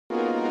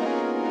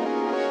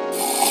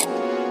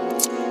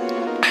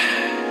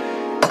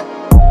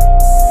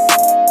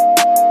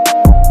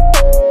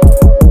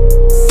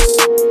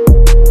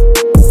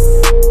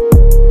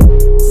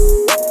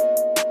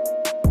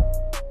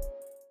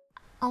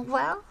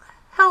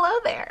Hello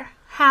there.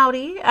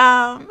 Howdy.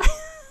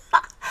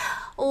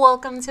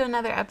 Welcome to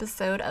another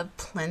episode of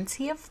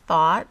Plenty of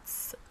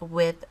Thoughts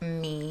with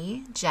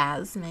me,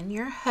 Jasmine,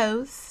 your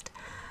host.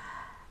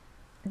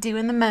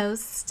 Doing the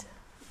most.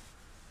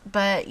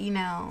 But,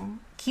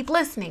 keep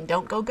listening.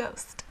 Don't go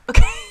ghost.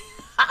 Okay?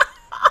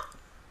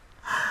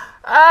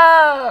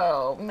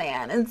 Oh,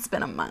 man. It's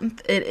been a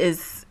month.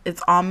 It's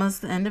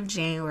almost the end of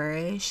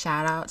January.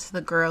 Shout out to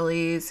the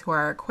girlies who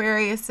are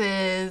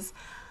Aquariuses.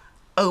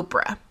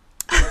 Oprah.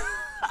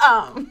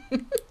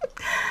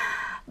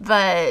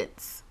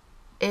 But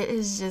it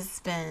has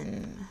just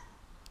been,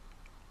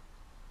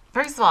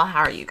 first of all, how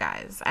are you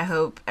guys? I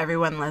hope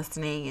everyone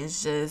listening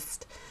is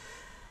just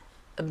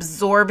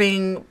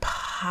absorbing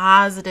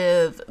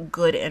positive,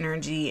 good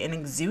energy and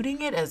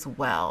exuding it as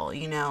well.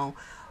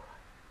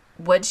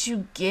 What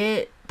you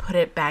get, put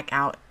it back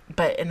out,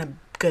 but in a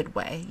good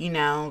way,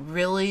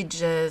 really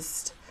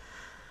just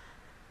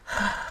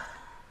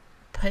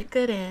put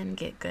good in,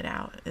 get good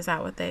out. Is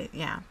that what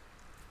yeah.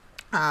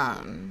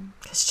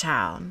 'Cause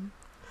child,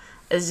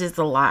 it's just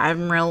a lot.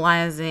 I'm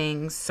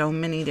realizing so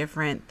many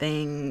different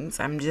things.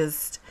 I'm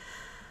just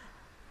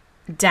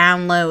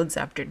downloads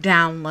after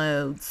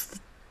downloads.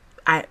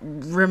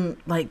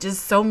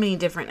 Just so many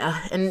different,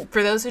 and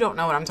for those who don't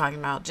know what I'm talking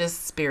about,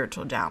 just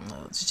spiritual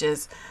downloads,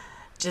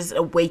 just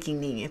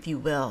awakening, if you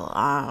will.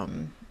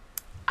 I'm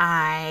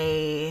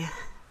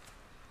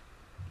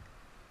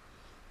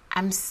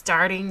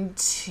starting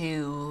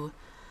to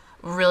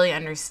really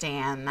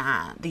understand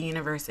that the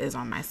universe is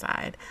on my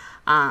side.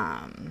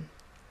 And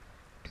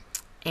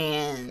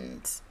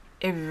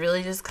it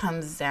really just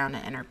comes down to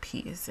inner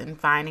peace and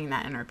finding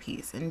that inner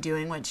peace and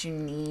doing what you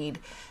need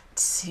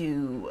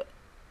to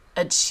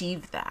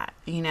achieve that,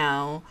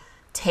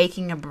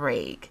 taking a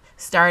break,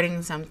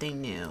 starting something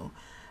new,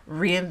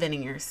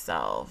 reinventing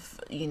yourself,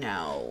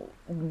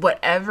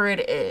 whatever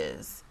it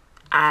is.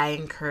 I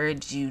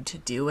encourage you to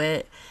do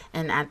it.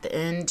 And at the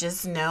end,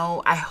 just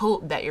know, I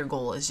hope that your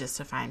goal is just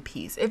to find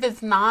peace. If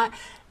it's not,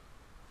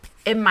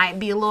 it might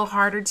be a little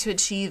harder to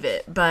achieve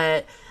it.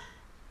 But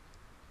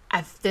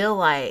I feel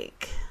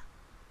like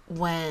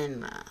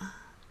when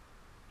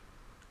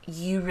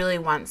you really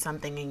want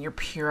something and you're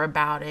pure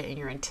about it and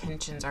your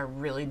intentions are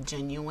really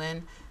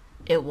genuine,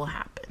 it will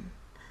happen.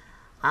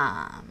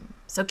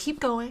 So keep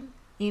going,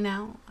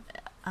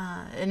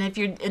 and if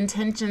your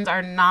intentions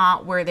are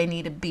not where they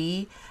need to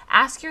be,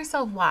 ask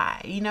yourself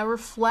why.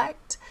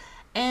 Reflect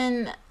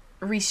and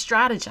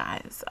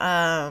re-strategize.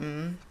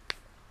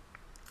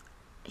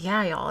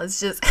 Yeah, y'all, it's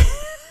just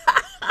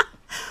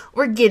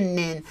we're getting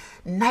in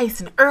nice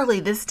and early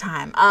this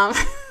time. I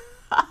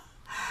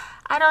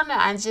don't know.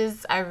 I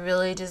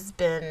really just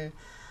been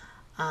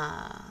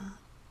I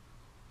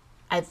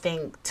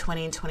think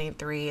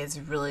 2023 is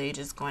really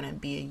just going to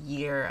be a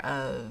year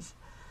of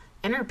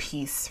inner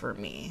peace for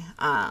me.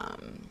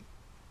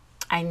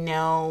 I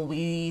know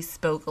we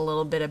spoke a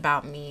little bit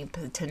about me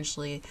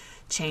potentially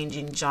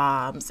changing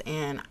jobs,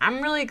 and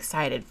I'm really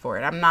excited for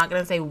it. I'm not going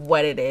to say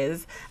what it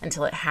is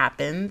until it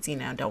happens.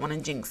 Don't want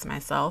to jinx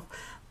myself,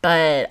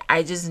 but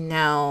I just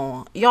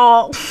know,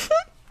 y'all.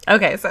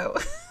 Okay, so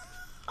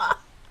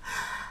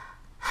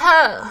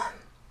I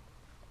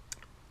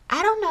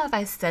don't know if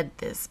I said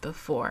this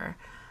before,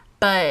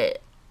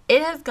 but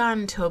it has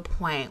gotten to a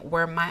point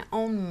where my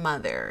own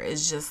mother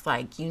is just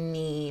like, you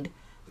need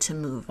to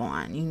move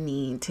on. You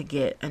need to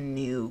get a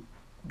new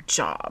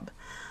job.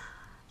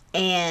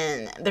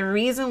 And the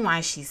reason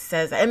why she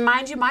says that, and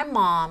mind you, my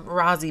mom,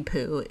 Rosie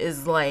Poo,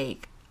 is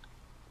like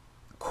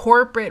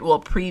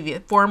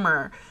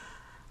former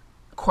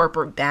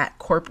corporate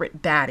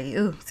baddie.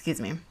 Ooh,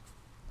 excuse me.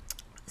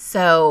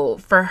 So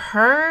for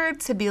her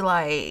to be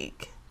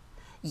like,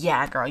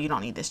 yeah, girl, you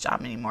don't need this job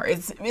anymore.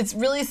 It's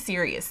really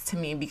serious to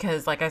me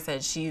because, like I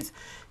said, she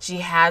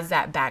has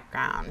that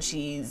background.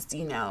 She's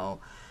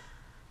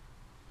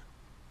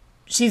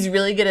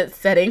really good at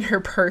setting her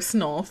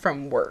personal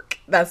from work.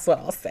 That's what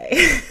I'll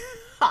say.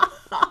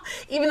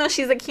 Even though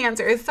she's a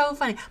Cancer, it's so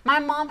funny. My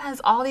mom has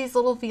all these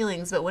little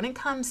feelings, but when it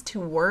comes to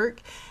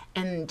work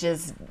and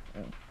just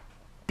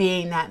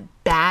being that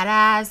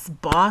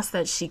badass boss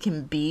that she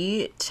can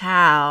be,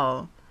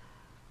 child,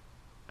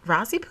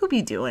 Rosie Poo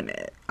be doing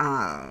it.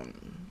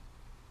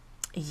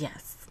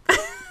 Yes.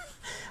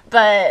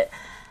 But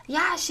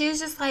yeah, she was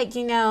just like,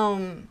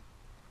 and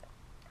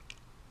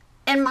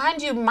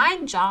mind you, my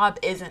job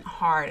isn't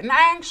hard, and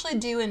I actually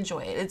do enjoy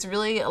it. It's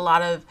really a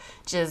lot of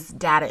just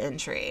data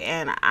entry,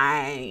 and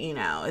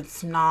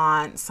it's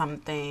not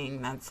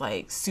something that's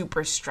like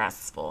super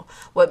stressful.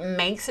 What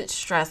makes it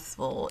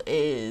stressful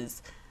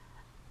is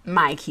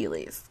my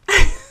Achilles.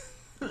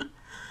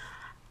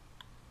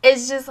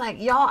 It's just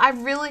like, y'all,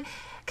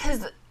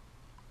 because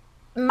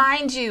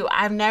mind you,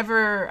 I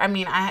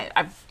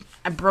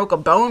broke a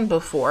bone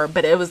before,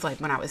 but it was like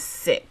when I was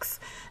 6.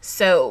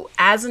 So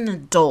as an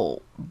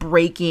adult,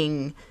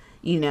 breaking,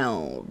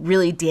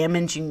 really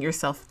damaging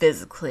yourself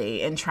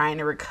physically and trying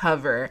to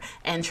recover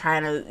and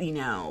trying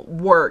to,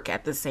 work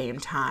at the same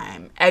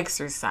time,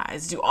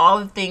 exercise, do all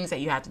the things that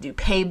you have to do,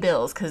 pay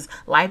bills, because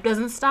life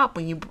doesn't stop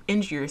when you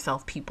injure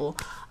yourself, people.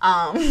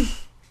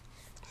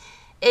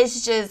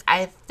 It's just,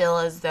 I feel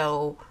as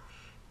though,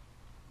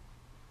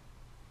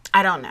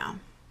 I don't know.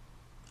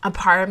 A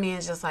part of me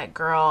is just like,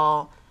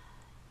 girl,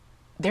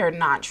 they're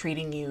not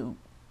treating you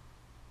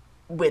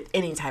with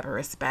any type of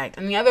respect.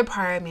 And the other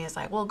part of me is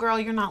like, well, girl,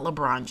 you're not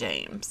LeBron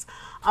James.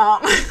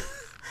 But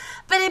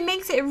it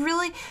makes it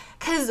really,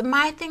 because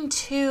my thing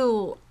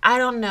too, I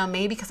don't know,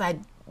 maybe because I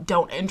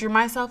don't injure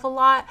myself a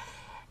lot.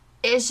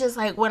 It's just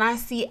like when I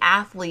see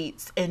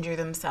athletes injure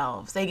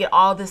themselves, they get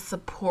all this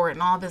support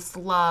and all this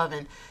love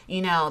and,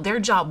 their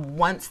job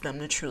wants them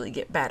to truly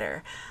get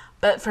better.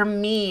 But for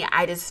me,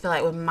 I just feel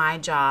like with my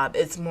job,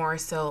 it's more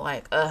so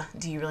like,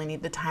 do you really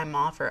need the time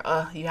off?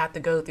 Or, you have to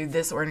go through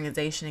this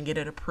organization and get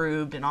it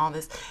approved and all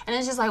this. And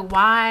it's just like,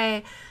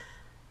 why?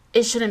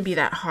 It shouldn't be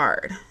that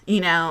hard,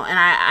 And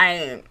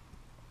I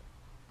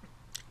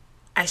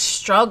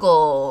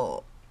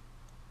struggle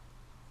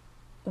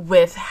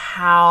with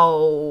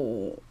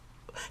how,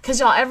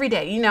 because y'all, every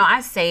day, I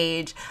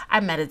sage,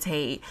 I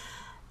meditate.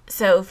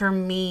 So for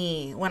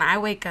me, when I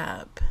wake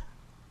up,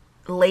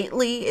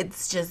 lately,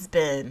 it's just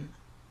been,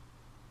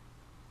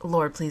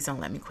 Lord, please don't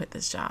let me quit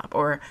this job.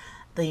 Or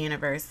the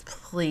universe,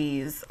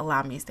 please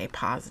allow me to stay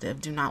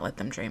positive. Do not let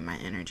them drain my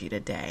energy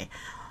today.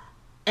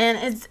 And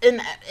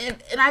and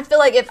I feel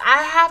like if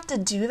I have to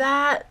do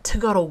that to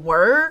go to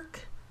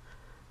work,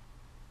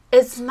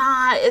 it's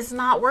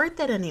not worth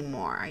it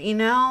anymore,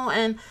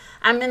 And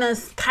I'm in a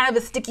kind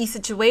of a sticky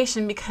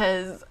situation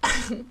because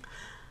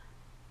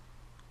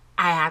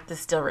I have to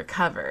still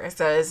recover.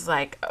 So it's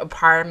like a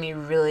part of me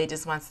really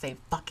just wants to say,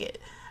 fuck it.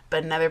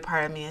 But another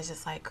part of me is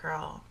just like,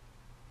 girl,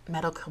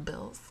 medical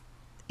bills.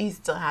 You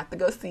still have to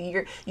go see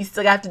you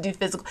still have to do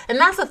physical. And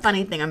that's the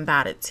funny thing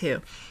about it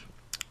too.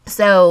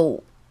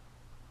 So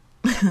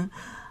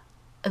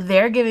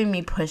they're giving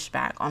me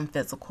pushback on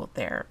physical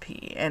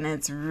therapy. And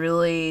it's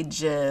really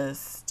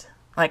just,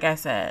 like I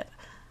said,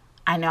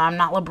 I know I'm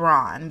not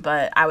LeBron,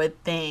 but I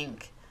would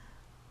think,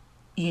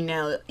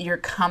 your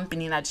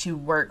company that you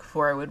work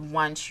for would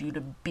want you to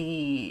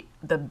be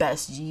the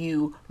best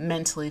you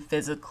mentally,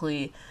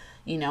 physically,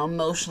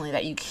 emotionally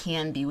that you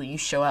can be when you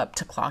show up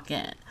to clock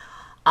in.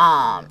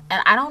 And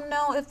I don't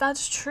know if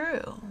that's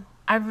true.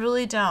 I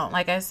really don't.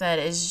 Like I said,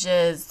 it's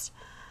just,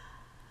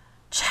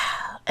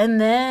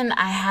 and then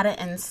I had an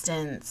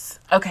instance.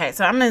 Okay,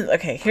 so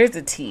here's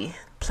the tea.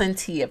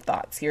 Plenty of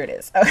thoughts. Here it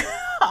is.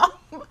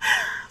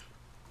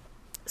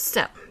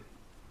 So,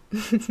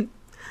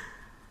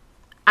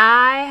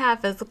 I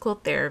have physical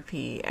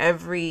therapy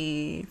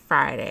every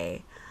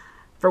Friday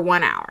for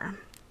 1 hour.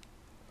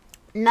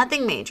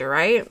 Nothing major,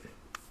 right?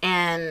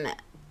 And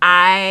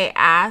I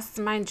asked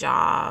my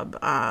job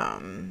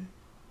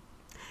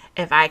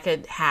if I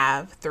could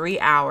have 3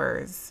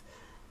 hours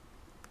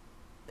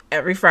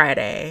every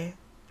Friday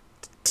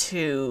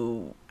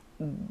to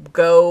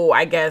go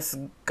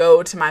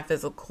to my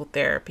physical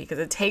therapy, because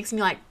it takes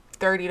me like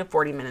 30 to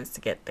 40 minutes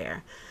to get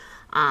there.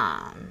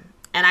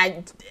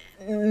 And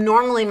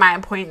normally my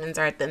appointments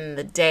are at the end of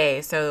the day.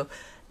 So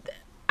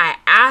I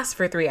asked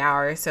for 3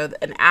 hours. So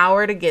an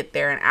hour to get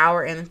there, an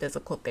hour in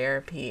physical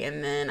therapy,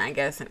 and then I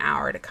guess an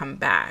hour to come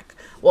back.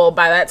 Well,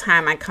 by that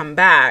time I come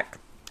back,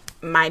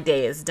 my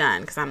day is done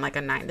because I'm like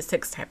a 9 to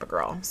 6 type of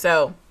girl.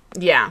 So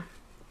yeah.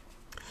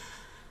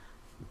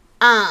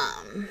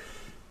 Now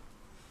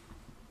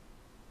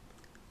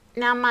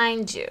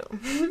mind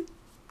you,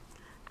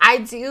 I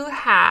do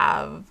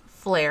have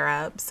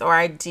flare-ups, or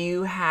I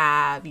do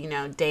have,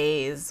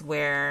 days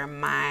where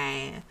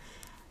my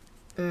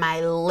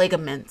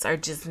ligaments are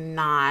just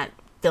not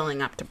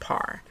filling up to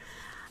par.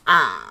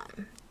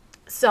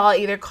 So I'll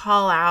either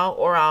call out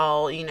or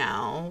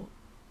I'll,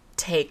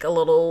 take a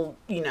little,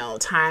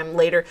 time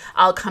later.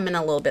 I'll come in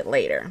a little bit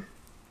later.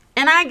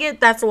 And I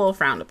get that's a little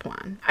frowned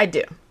upon. I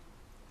do.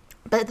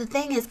 But the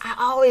thing is, I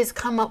always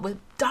come up with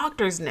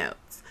doctor's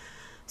notes.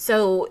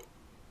 So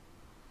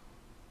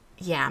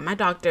yeah, my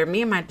doctor,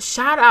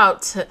 shout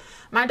out to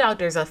my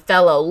doctor's a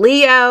fellow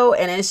Leo,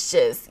 and it's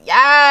just,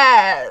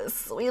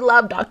 yes, we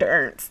love Dr.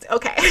 Ernst.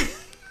 Okay.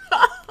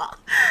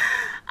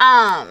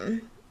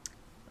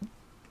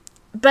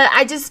 But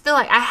I just feel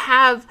like I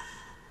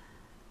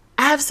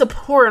have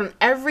support on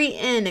every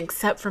end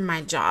except for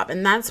my job,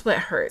 and that's what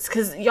hurts.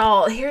 Cause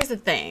y'all, here's the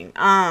thing.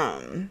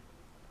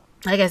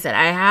 Like I said,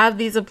 I have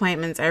these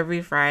appointments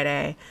every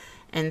Friday,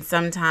 and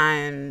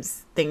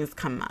sometimes things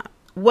come up.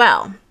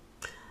 Well,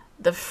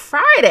 the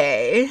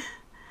Friday,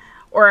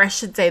 or I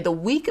should say the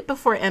week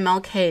before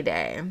MLK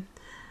Day,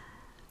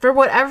 for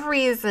whatever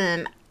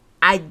reason,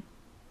 I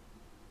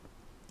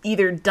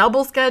either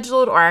double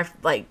scheduled or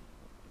I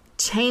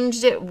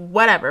changed it,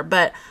 whatever.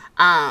 But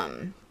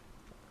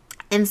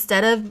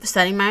instead of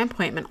setting my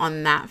appointment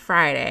on that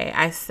Friday,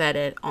 I set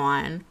it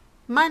on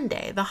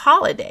Monday, the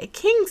holiday,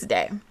 King's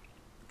Day.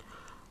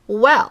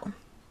 Well,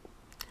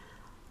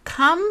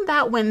 come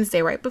that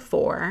Wednesday right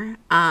before,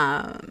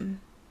 I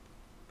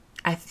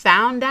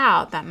found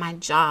out that my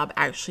job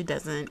actually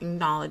doesn't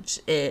acknowledge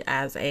it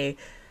as a,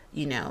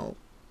 a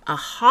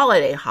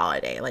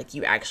holiday. Like,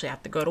 you actually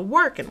have to go to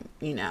work and,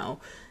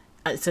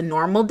 it's a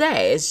normal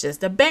day. It's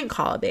just a bank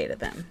holiday to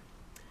them.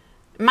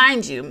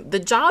 Mind you, the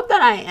job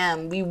that I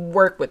am, we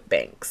work with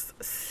banks.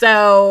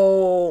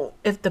 So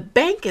if the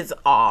bank is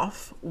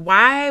off,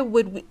 why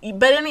would we?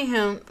 But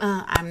anywho,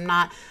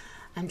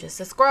 I'm just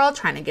a squirrel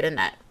trying to get a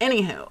nut.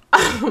 Anywho.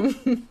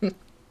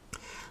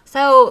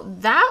 So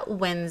that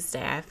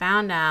Wednesday I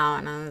found out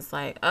and I was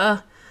like,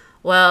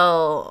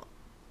 well,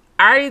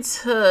 I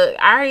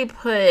already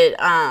put,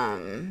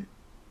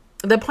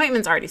 the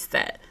appointment's already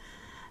set.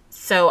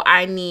 So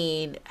I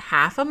need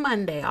half a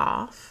Monday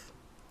off.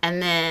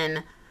 And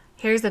then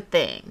here's the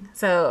thing.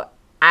 So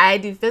I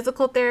do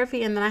physical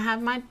therapy and then I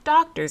have my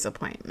doctor's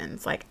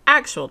appointments, like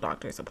actual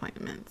doctor's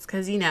appointments.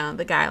 Because,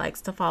 the guy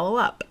likes to follow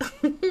up,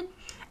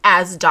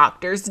 as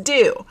doctors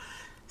do.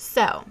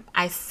 So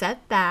I set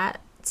that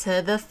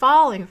to the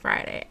following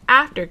Friday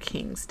after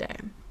King's Day.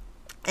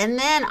 And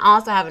then I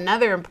also have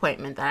another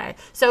appointment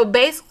so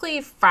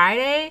basically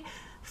Friday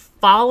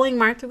following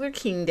Martin Luther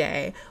King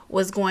Day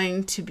was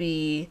going to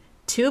be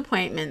 2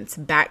 appointments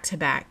back to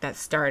back that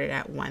started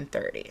at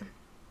 1:30.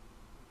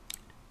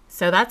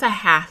 So that's a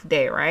half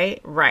day,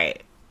 right?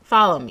 Right.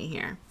 Follow me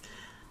here.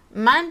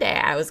 Monday,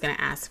 I was going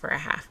to ask for a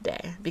half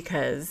day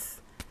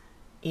because,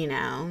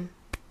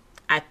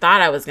 I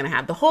thought I was going to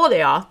have the whole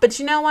day off. But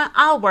you know what?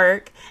 I'll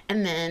work.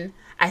 And then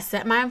I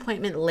set my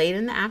appointment late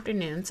in the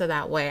afternoon so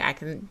that way I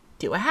can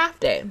do a half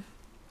day.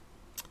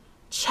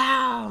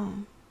 Ciao.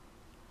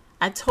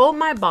 I told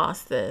my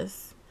boss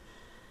this.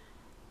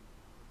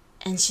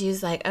 And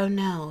she's like, oh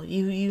no,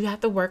 you have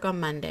to work on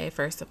Monday,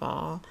 first of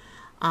all.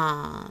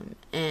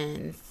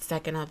 And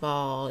second of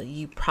all,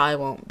 you probably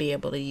won't be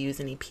able to use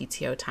any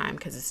PTO time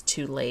because it's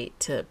too late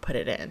to put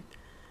it in.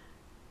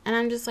 And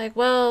I'm just like,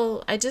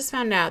 well, I just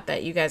found out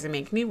that you guys are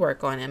making me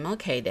work on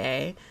MLK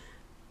Day.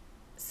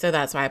 So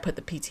that's why I put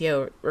the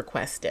PTO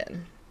request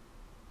in.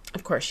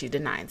 Of course, she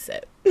denies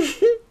it.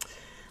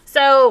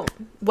 So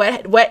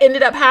what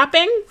ended up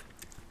happening?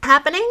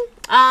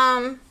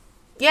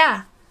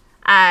 Yeah,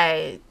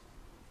 I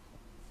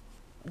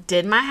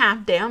did my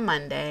half day on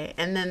Monday,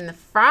 and then the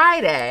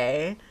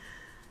Friday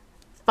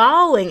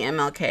following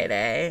MLK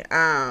Day,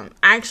 I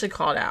actually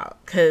called out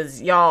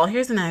because, y'all,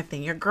 here's another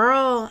thing. Your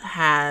girl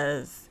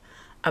has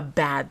a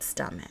bad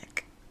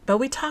stomach, but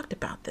we talked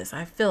about this.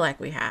 I feel like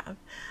we have.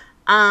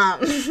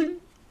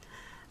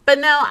 But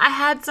no, I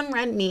had some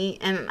red meat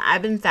and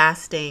I've been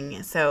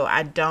fasting. So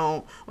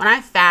when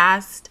I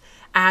fast,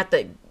 I have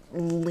to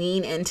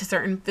lean into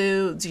certain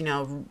foods,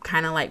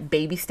 kind of like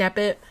baby step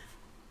it.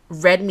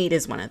 Red meat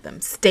is one of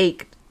them.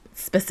 Steak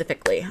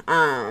specifically.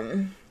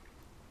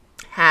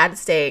 Had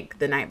steak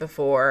the night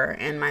before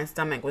and my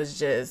stomach was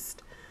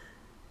just,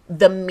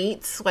 the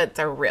meat sweats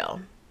are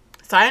real.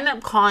 So I ended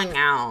up calling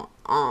out,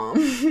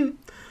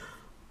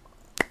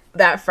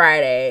 that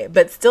Friday,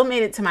 but still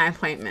made it to my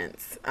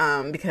appointments,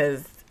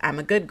 because I'm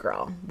a good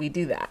girl. We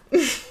do that.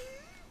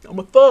 I'm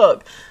a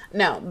thug.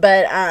 No,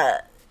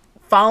 but,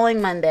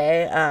 following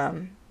Monday,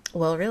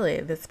 well,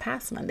 really, this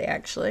past Monday,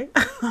 actually,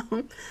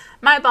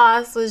 my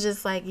boss was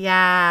just like,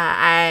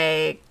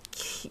 yeah,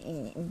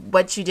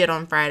 what you did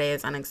on Friday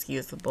is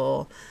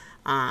unexcusable.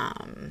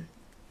 And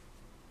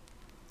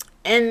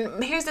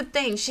here's the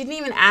thing. She didn't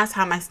even ask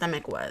how my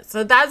stomach was.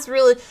 So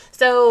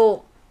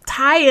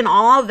tying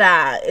all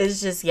that is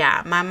just,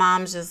 my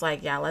mom's just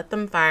like, let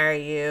them fire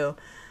you.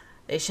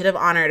 They should have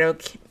honored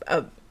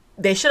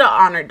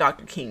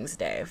Dr. King's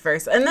Day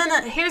first. And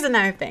then here's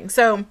another thing.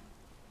 So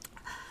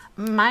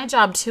my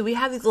job too, we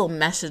have these little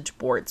message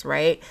boards,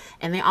 right?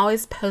 And they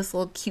always post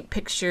little cute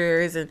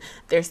pictures and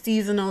they're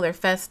seasonal, they're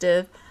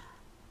festive.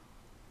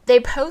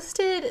 They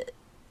posted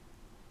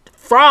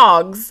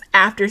frogs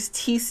after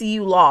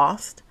TCU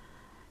lost,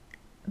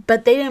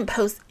 but they didn't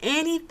post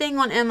anything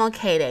on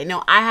MLK Day.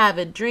 No, I have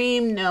a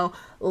dream. No,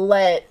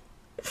 let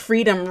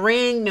freedom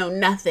ring. No,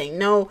 nothing.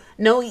 No,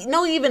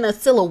 even a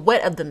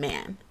silhouette of the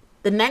man.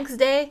 The next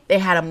day, they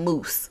had a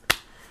moose.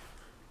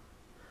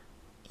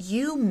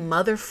 You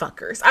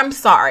motherfuckers. I'm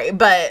sorry,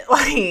 but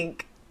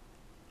like,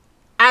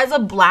 as a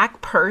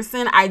black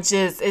person,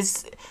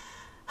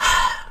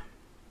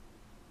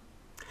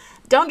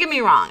 don't get me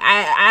wrong.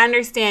 I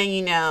understand,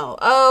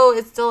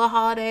 it's still a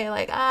holiday.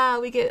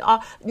 Like, we get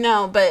off.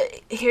 No,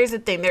 but here's the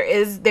thing. There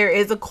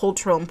is a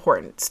cultural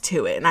importance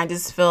to it. And I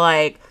just feel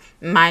like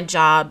my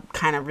job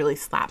kind of really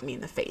slapped me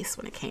in the face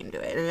when it came to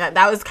it. And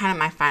that was kind of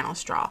my final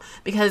straw.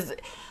 Because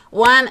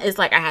one is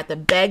like, I had to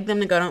beg them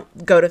to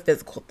go to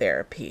physical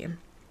therapy.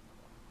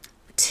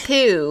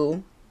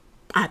 2,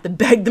 I had to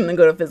beg them to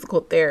go to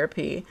physical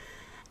therapy.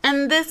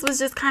 And this was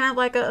just kind of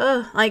like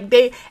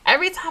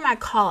every time I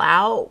call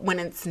out when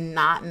it's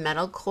not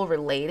medical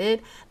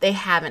related, they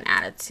have an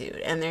attitude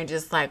and they're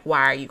just like,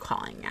 why are you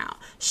calling out?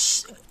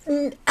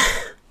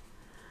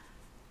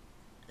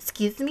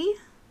 Excuse me?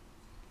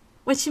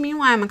 What you mean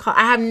why I'm a call?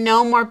 I have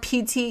no more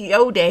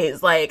PTO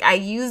days. Like, I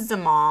used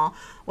them all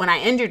when I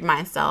injured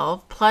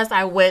myself. Plus,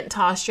 I went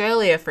to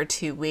Australia for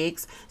 2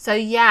 weeks. So,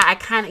 yeah, I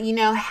kind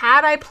of,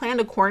 had I planned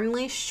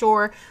accordingly,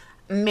 sure,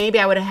 maybe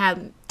I would have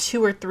had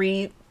 2 or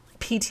 3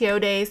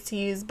 PTO days to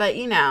use. But,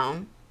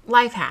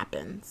 life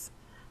happens.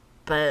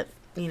 But,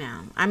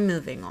 I'm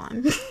moving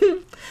on.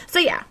 So,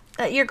 yeah,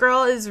 your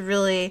girl is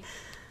really...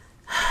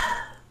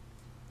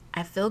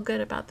 I feel good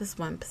about this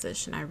one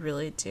position. I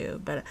really do.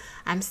 But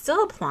I'm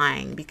still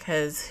applying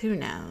because who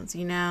knows,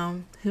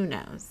 Who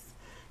knows?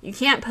 You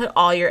can't put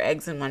all your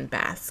eggs in one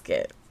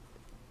basket.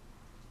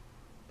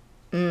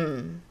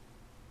 You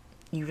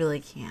really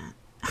can't.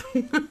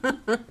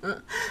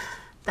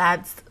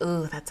 That's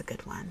a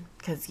good one.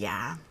 Because,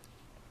 yeah.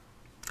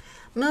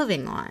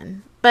 Moving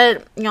on.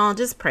 But, y'all,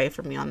 just pray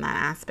for me on that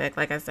aspect.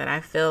 Like I said,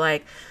 I feel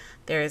like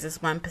there is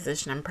this one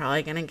position I'm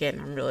probably going to get,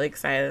 and I'm really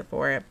excited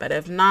for it. But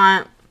if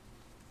not,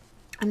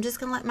 I'm just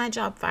going to let my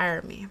job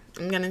fire me.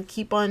 I'm going to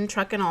keep on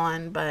trucking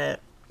on,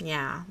 but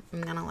yeah,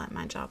 I'm going to let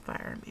my job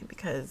fire me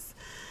because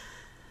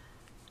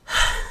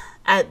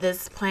at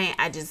this point,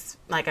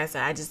 like I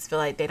said, I just feel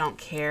like they don't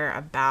care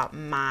about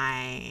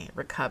my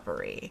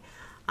recovery.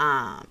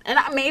 And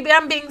maybe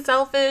I'm being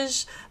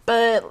selfish,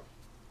 but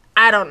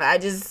I don't know.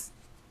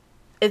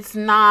 It's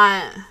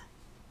not,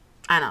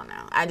 I don't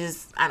know. I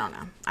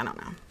don't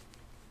know.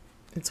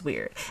 It's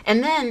weird.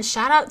 And then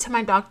shout out to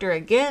my doctor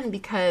again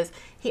because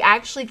he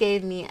actually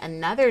gave me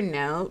another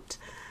note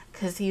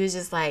because he was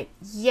just like,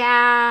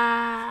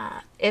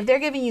 yeah, if they're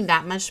giving you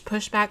that much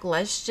pushback,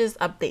 let's just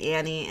up the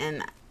ante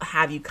and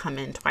have you come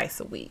in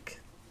twice a week.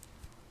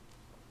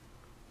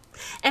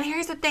 And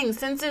here's the thing,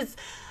 since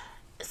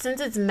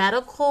it's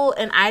medical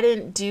and I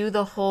didn't do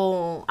the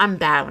whole, I'm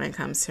bad when it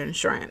comes to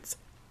insurance.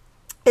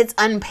 It's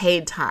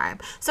unpaid time.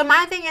 So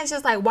my thing is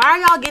just like, why are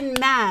y'all getting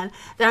mad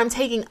that I'm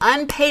taking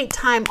unpaid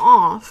time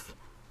off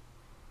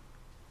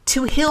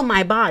to heal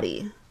my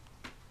body?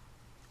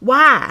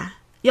 Why?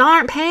 Y'all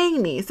aren't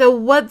paying me. So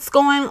what's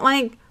going,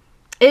 like,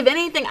 if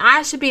anything,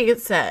 I should be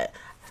upset.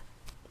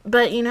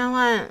 But you know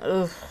what?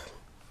 Ugh.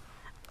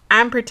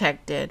 I'm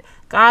protected.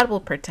 God will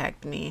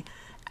protect me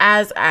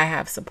as I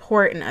have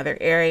support in other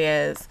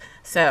areas.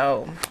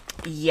 So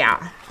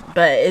yeah,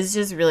 but it's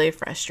just really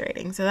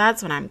frustrating. So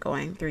that's what I'm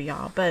going through,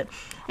 y'all. But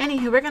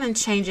anywho, we're going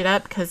to change it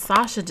up because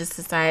Sasha just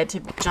decided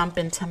to jump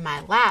into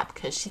my lap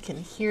because she can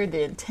hear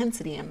the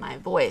intensity in my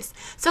voice.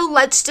 So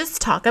let's just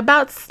talk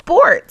about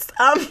sports.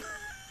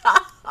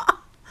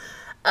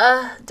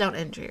 Don't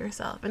injure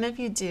yourself. And if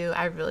you do,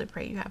 I really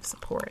pray you have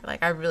support.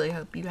 Like, I really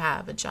hope you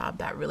have a job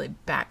that really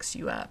backs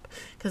you up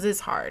because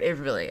it's hard. It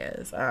really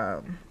is.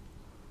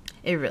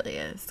 It really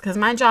is. Because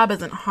my job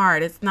isn't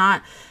hard. It's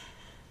not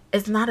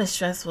a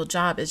stressful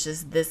job. It's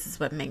just this is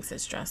what makes it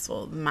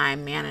stressful. My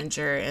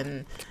manager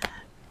and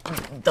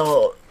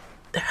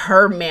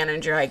her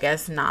manager, I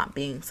guess, not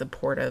being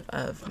supportive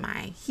of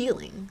my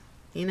healing,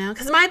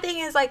 Because my thing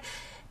is, like,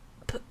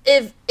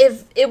 if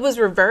it was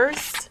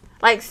reversed,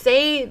 like,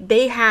 say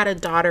they had a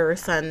daughter or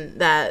son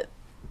that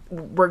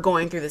were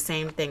going through the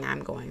same thing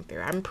I'm going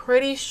through, I'm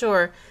pretty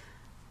sure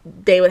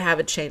they would have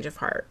a change of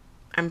heart.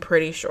 I'm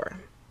pretty sure.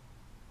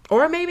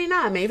 Or maybe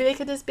not. Maybe they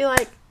could just be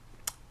like,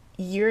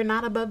 you're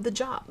not above the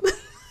job.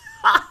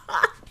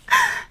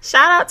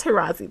 Shout out to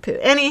Rozzy Poo.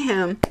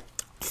 Anywho,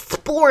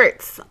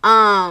 sports.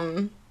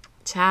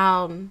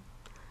 Child.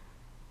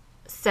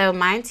 So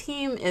my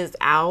team is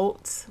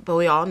out, but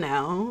we all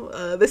know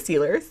the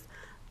Steelers.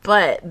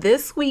 But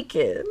this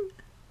weekend,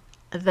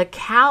 the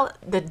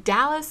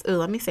Dallas,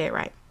 let me say it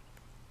right.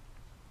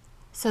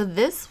 So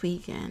this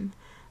weekend,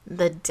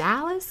 the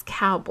Dallas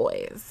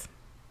Cowboys,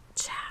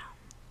 child,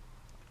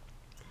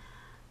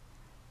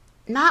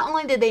 not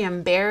only did they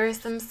embarrass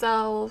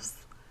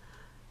themselves,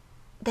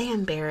 they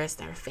embarrassed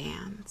their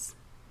fans.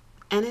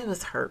 And it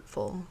was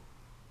hurtful.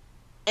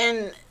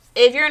 And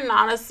if you're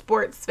not a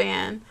sports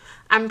fan,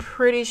 I'm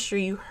pretty sure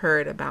you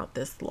heard about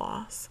this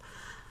loss.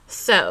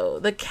 So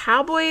the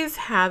Cowboys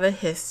have a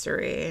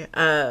history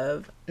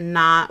of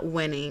not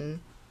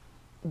winning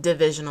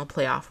divisional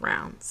playoff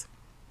rounds.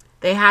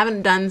 They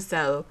haven't done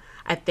so,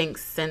 I think,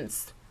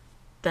 since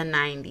the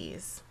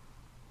 90s.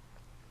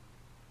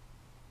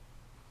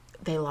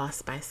 They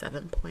lost by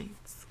 7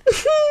 points.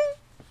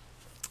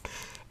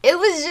 It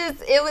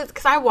was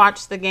because I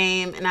watched the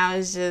game and I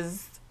was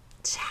just,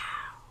 chow.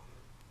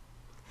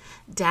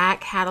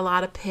 Dak had a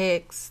lot of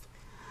picks.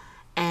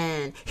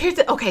 And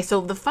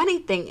so the funny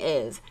thing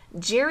is,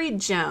 Jerry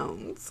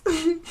Jones,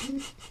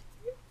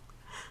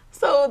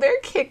 so their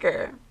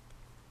kicker,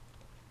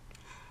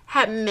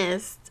 had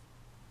missed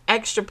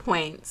extra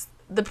points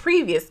the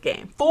previous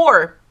game.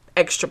 4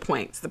 extra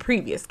points the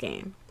previous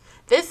game.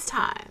 This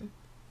time,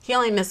 he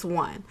only missed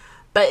 1.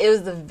 But it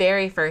was the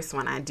very first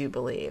one, I do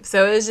believe.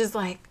 So it was just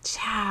like,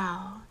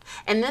 chow.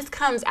 And this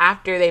comes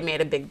after they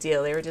made a big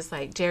deal. They were just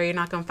like, Jerry, you're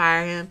not going to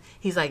fire him?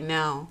 He's like,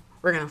 no,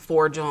 we're going to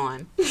forge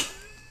on.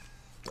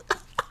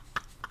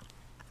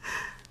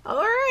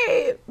 All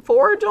right,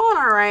 forge on,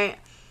 all right.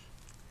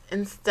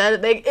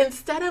 Instead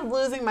of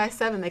losing by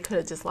 7, they could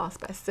have just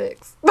lost by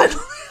 6. But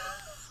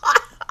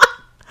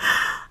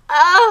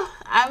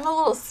I'm a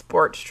little little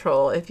sports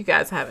troll, if you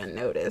guys haven't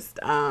noticed.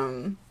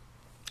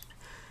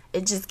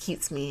 It just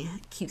keeps me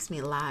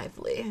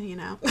lively, you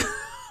know.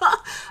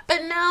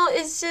 But no,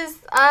 it's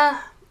just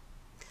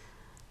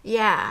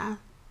yeah.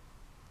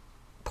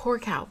 Poor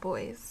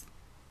Cowboys.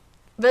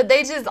 But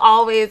they just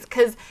always,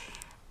 because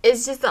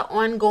it's just an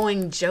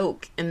ongoing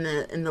joke in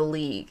the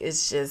league.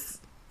 It's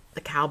just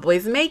the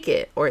Cowboys make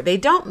it or they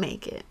don't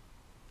make it.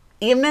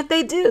 Even if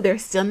they do, they're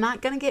still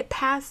not going to get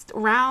past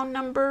round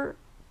number,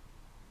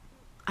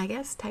 I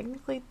guess,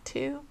 technically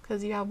 2,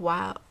 because you have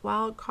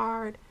wild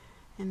card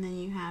and then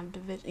you have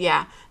division.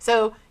 Yeah.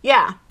 So,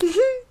 yeah.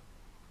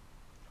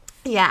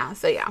 Yeah.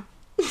 So, yeah.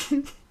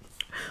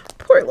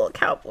 Poor little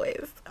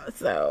Cowboys.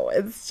 So,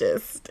 it's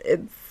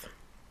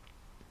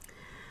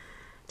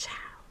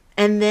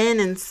and then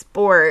in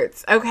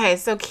sports, okay,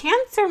 so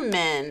Cancer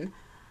men,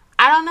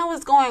 I don't know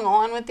what's going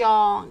on with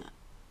y'all,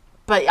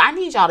 but I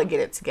need y'all to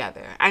get it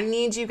together. I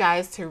need you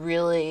guys to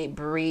really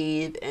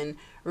breathe and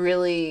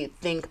really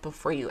think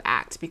before you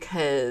act,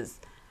 because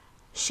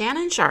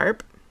Shannon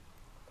Sharp,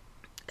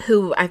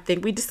 who I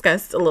think we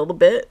discussed a little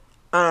bit,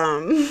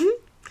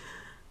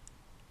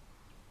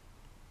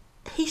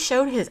 he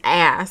showed his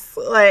ass,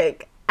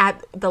 like,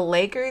 at the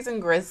Lakers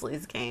and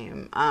Grizzlies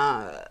game.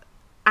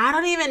 I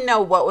don't even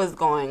know what was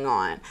going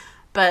on,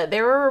 but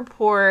there were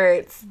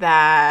reports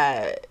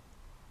that,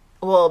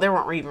 well, there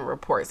weren't even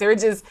reports. They were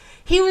just,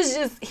 he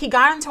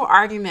got into an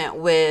argument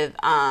with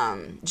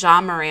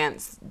John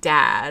Morant's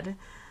dad,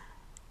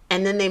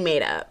 and then they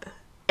made up.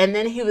 And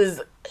then he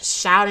was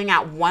shouting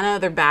at one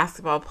other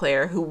basketball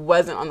player who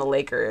wasn't on the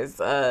Lakers.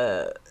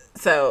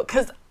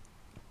 Because,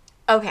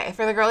 okay,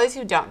 for the girlies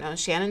who don't know,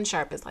 Shannon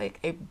Sharp is like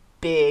a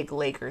big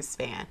Lakers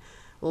fan.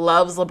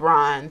 Loves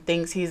LeBron,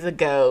 thinks he's a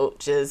GOAT,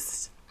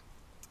 just,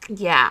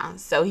 yeah.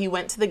 So he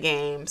went to the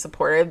game,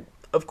 supported,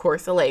 of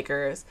course, the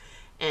Lakers,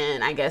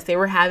 and I guess they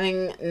were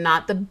having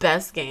not the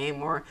best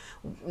game, or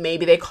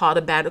maybe they called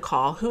a bad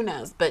call, who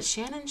knows. But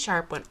Shannon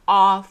Sharp went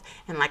off,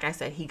 and like I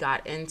said, he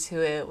got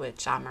into it with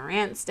John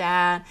Morant's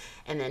dad,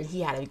 and then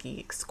he had to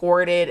be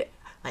escorted,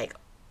 like,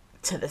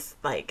 to this,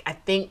 like, I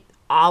think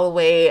all the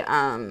way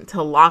to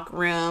the locker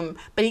room,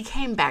 but he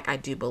came back, I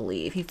do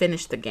believe. He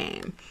finished the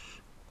game.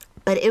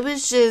 But it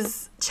was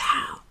just,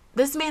 child,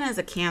 this man has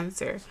a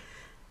cancer.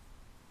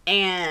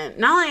 And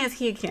not only is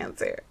he a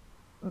cancer,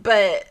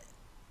 but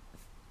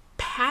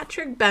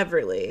Patrick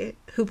Beverley,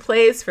 who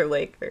plays for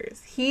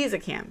Lakers, he's a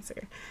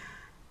cancer.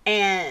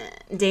 And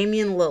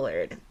Damian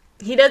Lillard,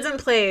 he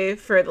doesn't play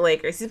for the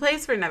Lakers. He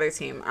plays for another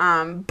team.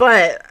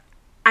 But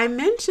I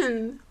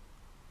mentioned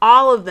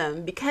all of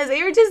them because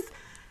they were just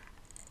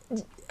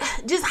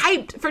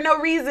hyped for no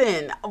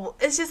reason.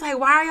 It's just like,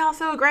 why are y'all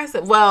so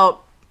aggressive?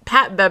 Well,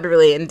 Pat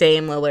Beverly and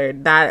Dame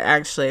Lillard, that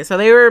actually, so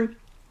they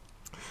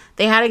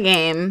had a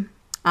game.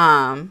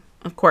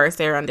 Of course,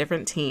 they were on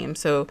different teams,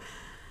 so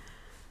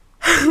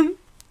it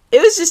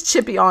was just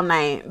chippy all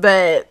night.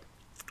 But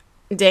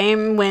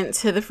Dame went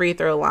to the free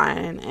throw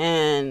line,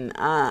 and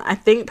I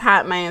think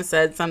Pat might have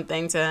said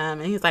something to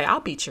him, and he's like,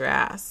 "I'll beat your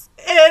ass."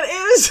 And it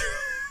was,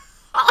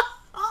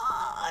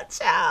 oh,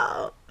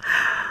 child.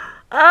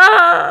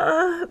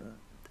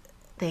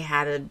 They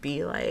had to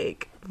be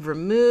like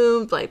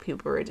removed, like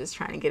people were just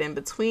trying to get in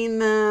between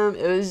them.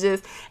 It was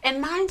just,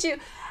 and mind you,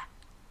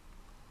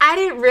 I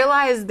didn't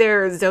realize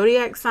their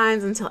zodiac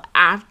signs until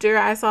after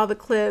I saw the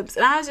clips,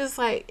 and I was just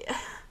like,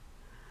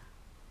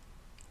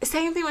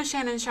 same thing with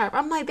Shannon Sharp.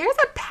 I'm like, there's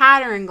a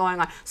pattern going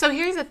on. So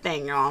here's the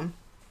thing, y'all.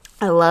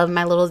 I love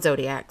my little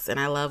zodiacs, and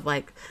I love,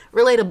 like,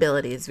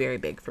 relatability is very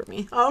big for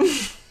me.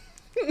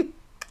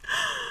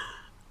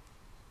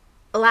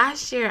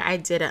 Last year, I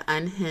did an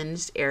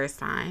unhinged air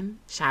sign.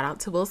 Shout out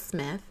to Will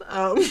Smith.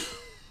 So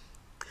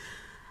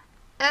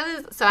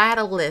I had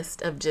a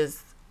list of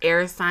just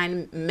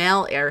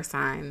male air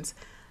signs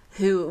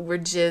who were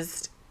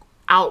just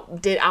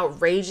did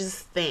outrageous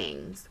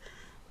things.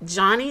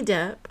 Johnny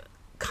Depp,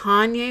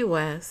 Kanye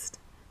West,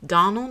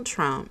 Donald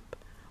Trump,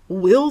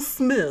 Will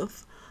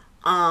Smith,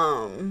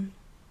 and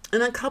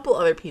a couple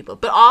other people.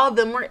 But all of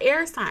them were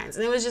air signs.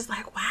 And it was just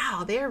like,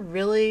 wow, they're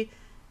really...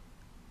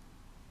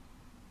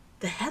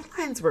 The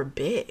headlines were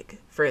big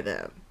for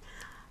them.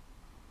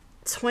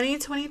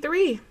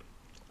 2023.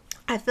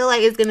 I feel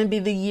like it's going to be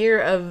the year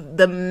of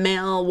the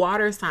male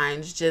water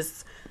signs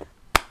just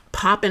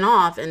popping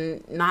off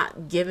and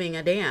not giving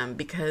a damn,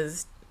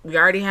 because we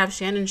already have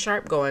Shannon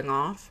Sharp going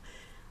off.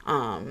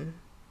 Not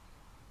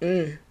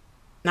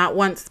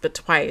once, but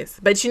twice.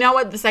 But you know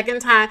what?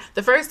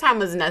 The first time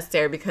was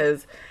necessary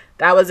because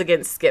that was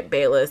against Skip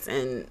Bayless,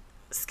 and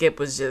Skip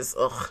was just,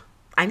 ugh.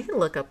 I need to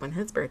look up when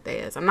his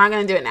birthday is. I'm not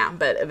going to do it now,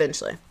 but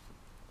eventually.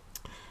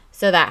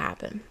 So that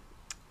happened.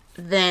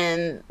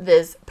 Then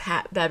this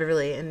Pat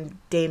Beverly and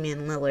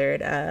Damian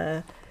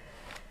Lillard,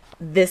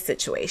 this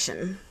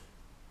situation.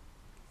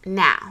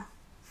 Now,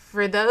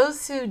 for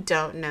those who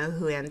don't know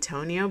who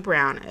Antonio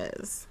Brown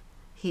is,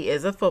 he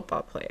is a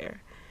football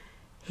player.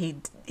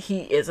 He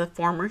is a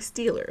former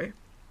Steeler.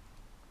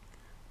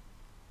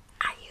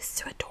 I used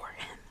to adore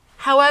him.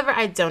 However,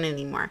 I don't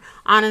anymore.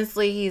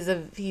 Honestly,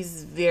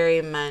 he's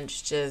very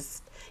much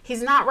just,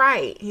 he's not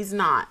right. He's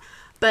not.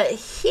 But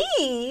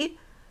he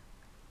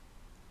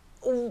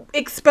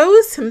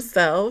exposed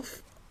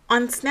himself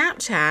on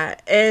Snapchat,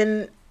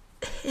 and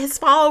his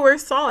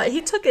followers saw it.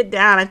 He took it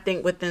down, I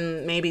think,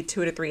 within maybe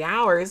 2 to 3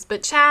 hours.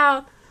 But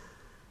child,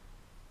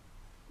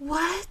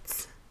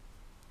 what?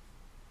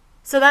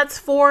 So that's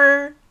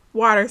 4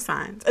 water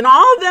signs. And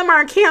all of them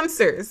are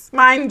cancers,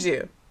 mind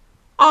you.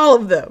 All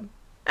of them.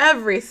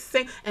 Every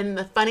single. And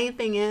the funny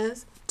thing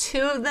is, 2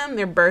 of them,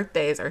 their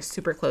birthdays are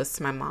super close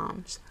to my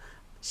mom's.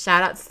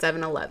 Shout out to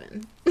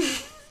 7-Eleven.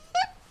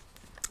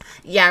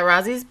 Yeah,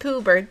 Rosie's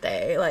Pooh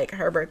birthday, like,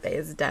 her birthday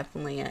is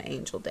definitely an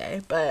angel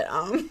day. But,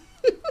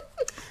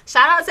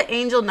 shout out to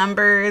Angel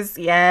Numbers.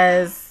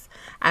 Yes.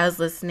 I was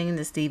listening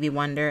to Stevie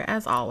Wonder,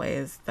 as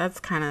always.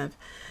 That's kind of...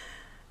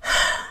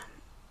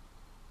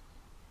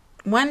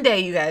 One day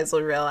you guys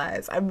will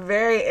realize I'm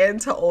very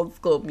into old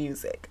school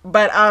music.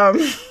 But, I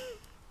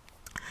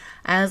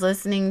was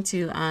listening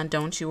to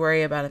Don't You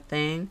Worry About a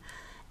Thing.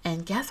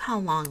 And guess how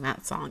long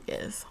that song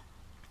is?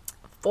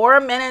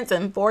 4 minutes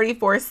and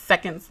 44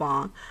 seconds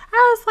long.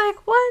 I was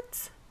like,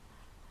 what?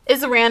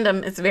 It's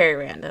random. It's very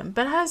random.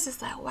 But I was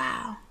just like,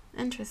 wow,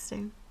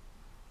 interesting.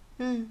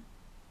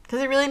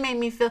 Because it really made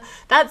me feel,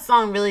 that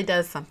song really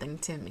does something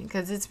to me.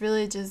 Because it's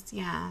really just,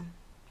 yeah.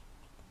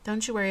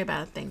 Don't you worry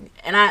about a thing.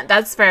 And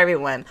that's for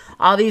everyone.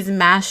 All these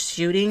mass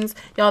shootings.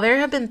 Y'all, there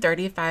have been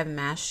 35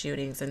 mass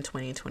shootings in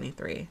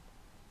 2023.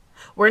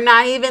 We're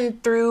not even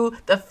through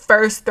the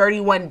first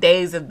 31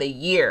 days of the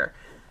year.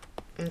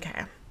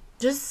 Okay.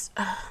 Just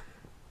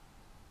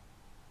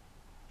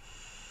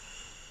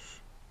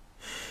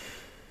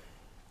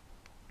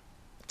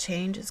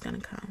change is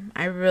gonna come.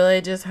 I really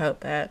just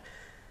hope that,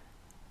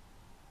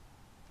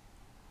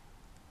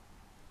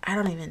 I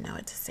don't even know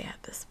what to say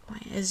at this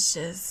point. It's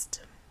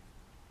just,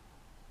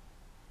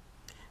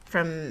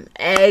 from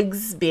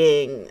eggs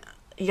being,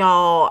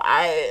 y'all,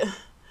 I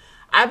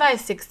buy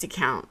 60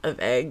 count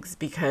of eggs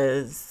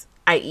because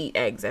I eat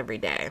eggs every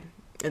day.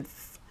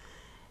 It's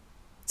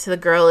to the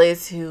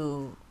girlies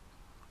who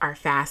are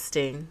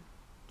fasting,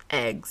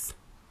 eggs.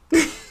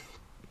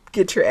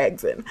 Get your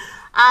eggs in.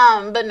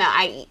 But no,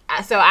 I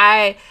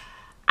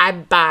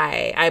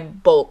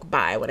bulk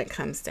buy when it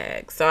comes to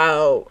eggs.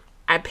 So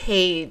I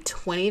paid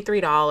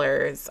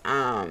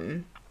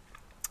 $23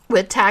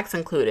 with tax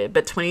included,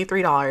 but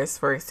 $23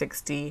 for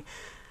 60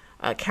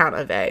 count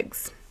of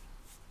eggs.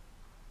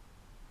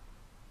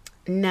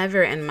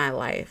 Never in my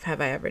life have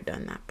I ever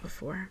done that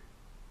before.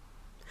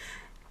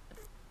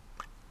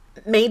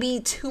 Maybe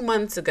 2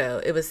 months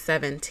ago, it was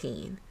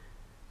 $17.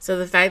 So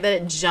the fact that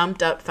it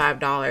jumped up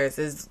 $5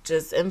 is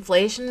just,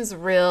 inflation is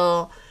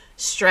real.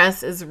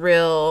 Stress is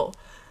real.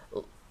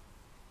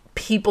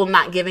 People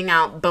not giving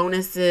out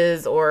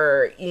bonuses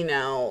or,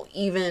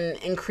 even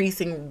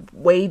increasing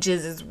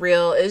wages is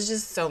real. It's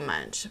just so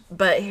much.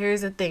 But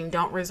here's the thing.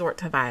 Don't resort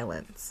to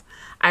violence.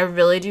 I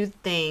really do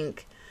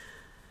think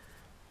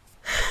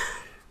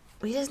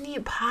we just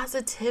need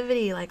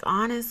positivity. Like,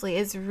 honestly,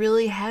 it's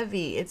really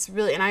heavy. It's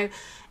really, and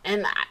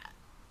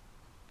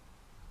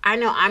I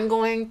know I'm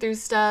going through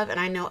stuff, and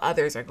I know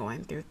others are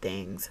going through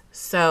things.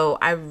 So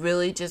I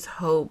really just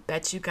hope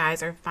that you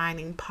guys are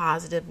finding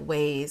positive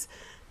ways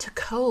to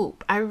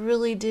cope. I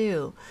really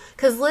do.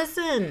 Because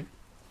listen,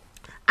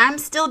 I'm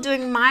still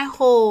doing my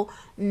whole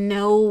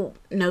no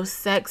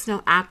sex,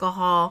 no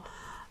alcohol,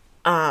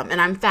 and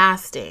I'm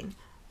fasting.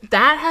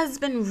 That has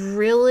been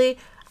really,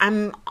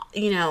 I've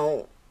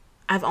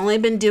only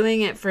been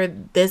doing it for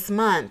this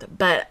month,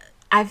 but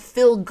I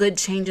feel good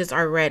changes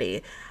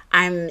already.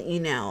 I'm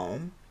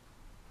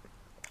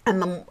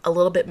a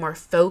little bit more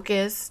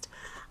focused.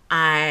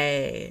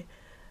 I'm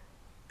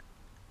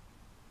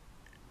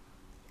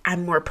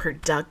more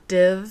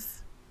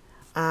productive.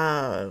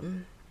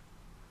 And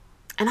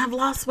I've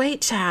lost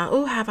weight, child.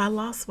 Oh, have I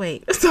lost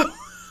weight? So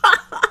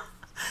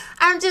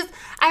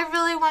I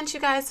really want you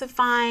guys to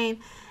find,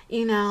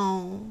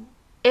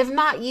 if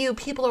not you,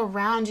 people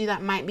around you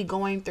that might be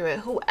going through it,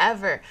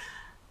 whoever.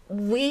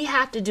 We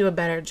have to do a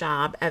better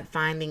job at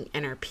finding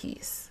inner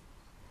peace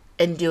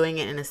and doing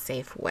it in a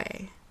safe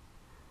way.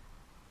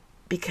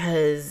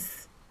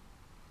 Because,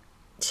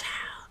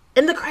 child,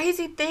 and the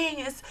crazy thing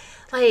is,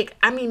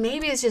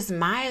 maybe it's just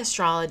my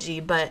astrology,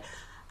 but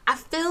I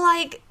feel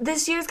like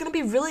this year is going to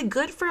be really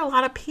good for a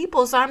lot of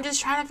people. So I'm just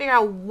trying to figure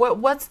out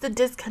what's the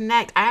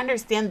disconnect. I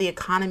understand the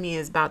economy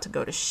is about to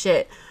go to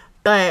shit,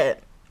 but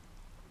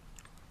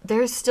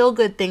there's still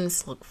good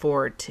things to look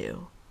forward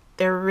to.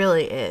 There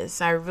really is.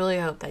 So I really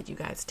hope that you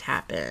guys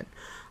tap in.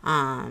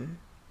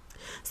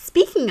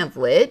 Speaking of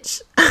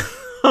which,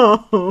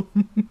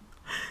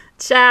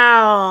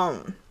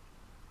 child,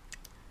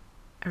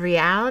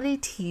 reality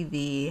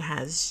TV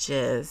has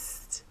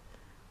just,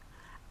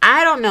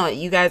 I don't know what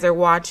you guys are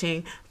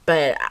watching,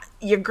 but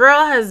your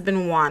girl has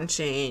been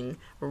watching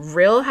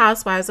Real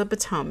Housewives of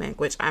Potomac,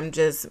 which I'm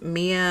just,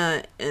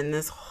 Mia and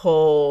this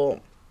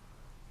whole,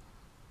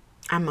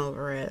 I'm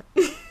over it.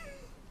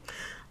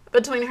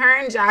 Between her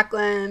and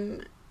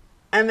Jacqueline,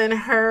 And then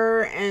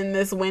her in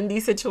this Wendy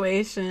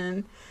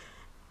situation.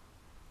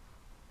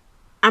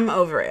 I'm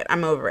over it.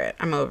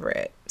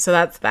 So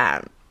that's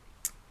that.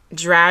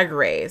 Drag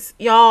Race.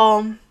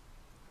 Y'all,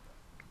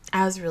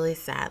 I was really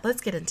sad.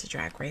 Let's get into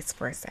Drag Race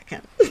for a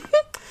second.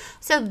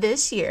 So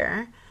this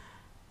year,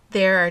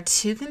 there are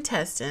two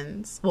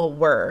contestants. Well,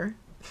 were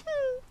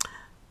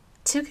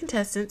two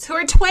contestants who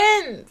are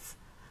twins.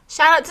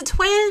 Shout out to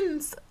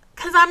twins,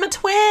 because I'm a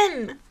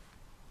twin.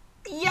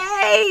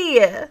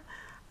 Yay!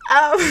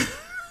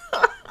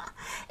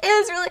 It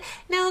was really,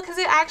 no, because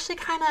it actually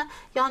kind of,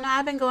 y'all know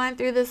I've been going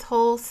through this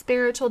whole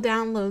spiritual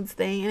downloads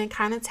thing, and it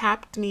kind of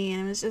tapped me,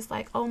 and it was just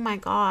like, oh my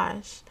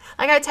gosh.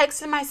 Like, I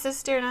texted my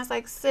sister, and I was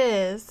like,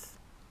 sis,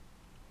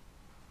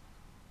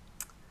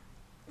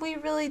 we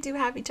really do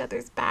have each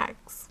other's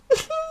backs.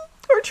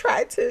 Or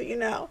try to, you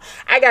know.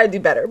 I got to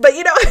do better. But,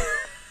 you know,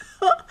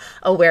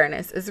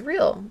 awareness is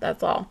real.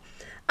 That's all.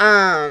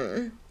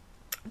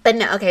 But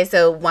no, okay,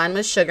 so one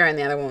was Sugar, and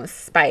the other one was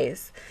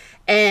Spice.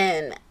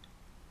 And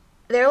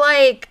they're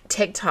like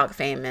TikTok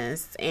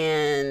famous,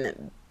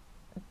 and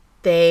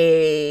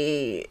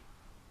they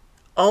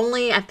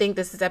only, I think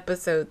this is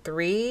episode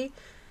 3.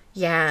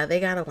 Yeah, they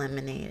got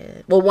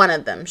eliminated. Well, one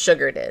of them,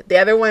 Sugar, did. The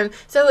other one,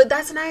 so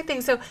that's another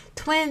thing. So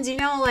twins, you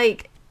know,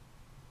 like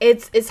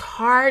it's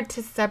hard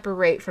to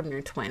separate from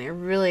your twin. It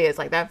really is.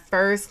 Like that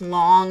first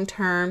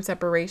long-term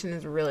separation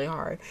is really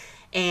hard.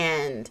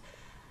 And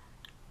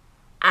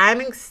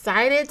I'm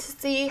excited to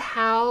see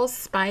how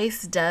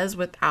Spice does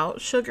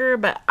without Sugar,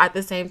 but at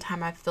the same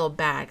time, I feel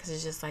bad because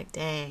it's just like,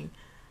 dang,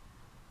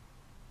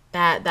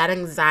 that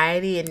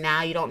anxiety, and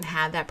now you don't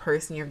have that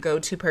person, your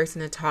go-to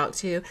person to talk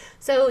to.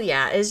 So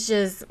yeah, it's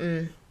just,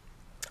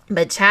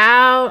 but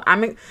child,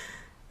 to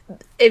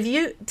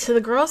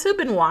the girls who've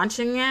been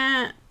watching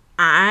it,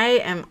 I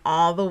am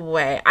all the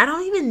way. I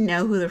don't even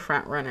know who the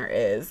front runner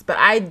is, but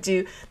I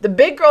do. The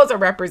big girls are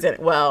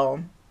represented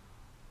well.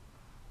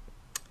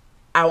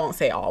 I won't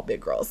say all big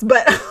girls,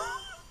 but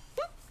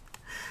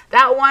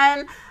that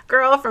one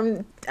girl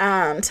from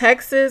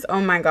Texas,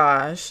 oh my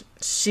gosh,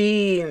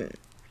 she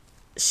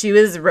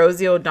was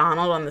Rosie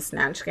O'Donnell on the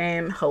Snatch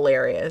Game,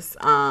 hilarious.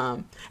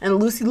 And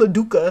Lucy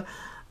LaDuca,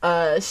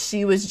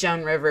 she was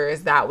Joan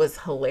Rivers, that was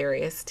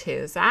hilarious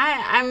too. So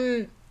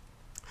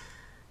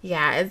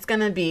it's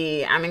gonna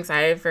be. I'm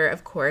excited for,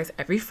 of course,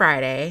 every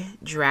Friday,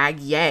 Drag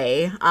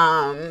Yay.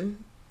 Tune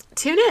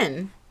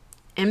in.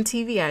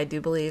 MTV, I do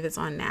believe it's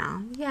on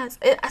now. Yes.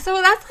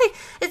 So that's like,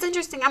 it's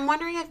interesting. I'm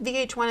wondering if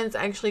VH1 is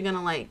actually going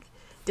to like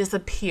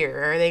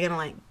disappear. Or are they going to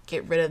like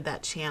get rid of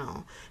that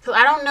channel? Because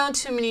I don't know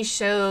too many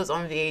shows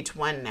on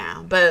VH1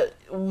 now. But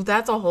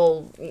that's a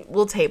whole,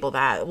 we'll table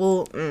that.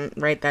 We'll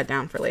write that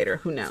down for later.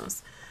 Who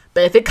knows?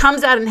 But if it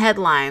comes out in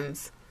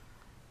headlines,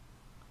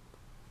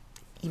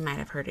 you might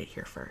have heard it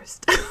here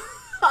first.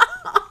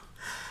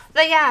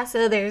 But yeah,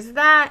 so there's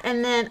that.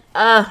 And then,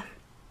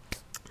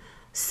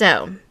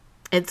 so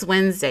it's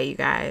Wednesday, you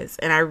guys,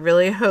 and I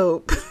really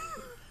hope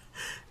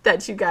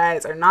that you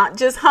guys are not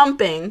just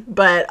humping,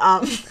 but,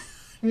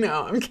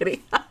 no, I'm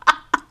kidding.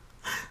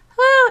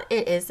 Well,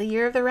 it is the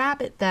year of the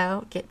rabbit,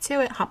 though. Get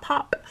to it. Hop,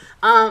 hop.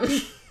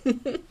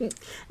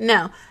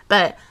 No,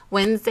 but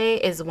Wednesday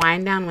is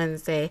Wind Down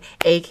Wednesday,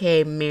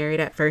 aka Married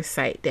at First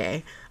Sight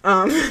Day.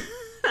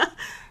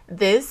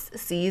 This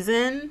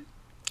season,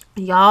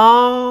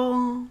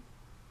 y'all,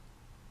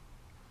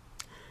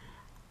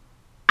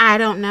 I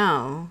don't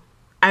know.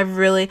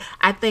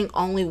 I think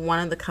only one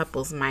of the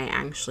couples might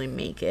actually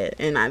make it.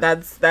 And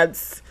that's,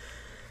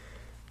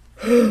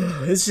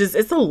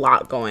 it's a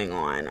lot going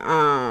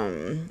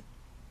on.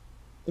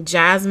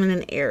 Jasmine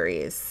and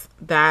Aries,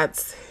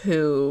 that's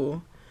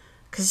who,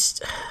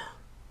 because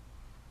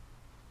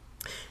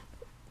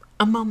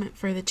a moment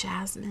for the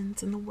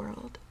Jasmines in the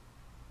world.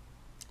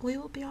 We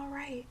will be all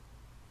right.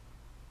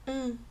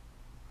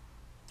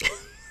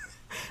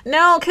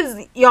 No,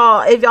 because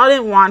y'all, if y'all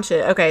didn't watch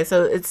it, okay,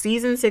 so it's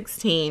season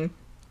 16.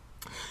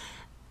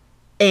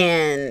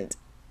 And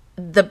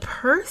the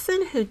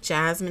person who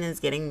Jasmine is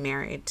getting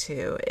married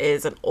to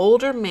is an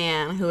older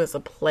man who is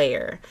a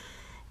player.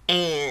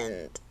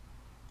 And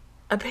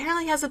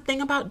apparently has a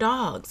thing about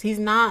dogs. He's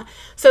not.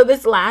 So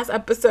this last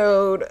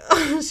episode,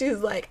 she's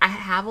like, I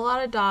have a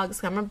lot of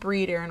dogs. I'm a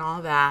breeder and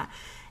all that.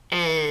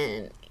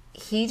 And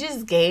he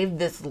just gave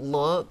this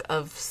look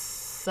of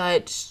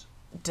such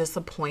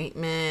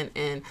disappointment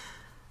and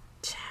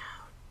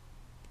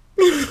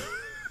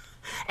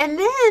and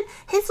then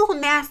his little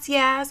nasty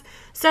ass.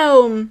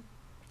 So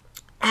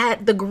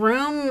at the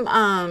groom,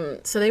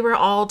 so they were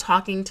all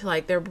talking to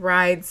like their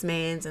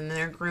bridesmaids and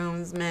their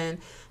groomsmen.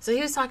 So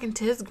he was talking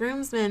to his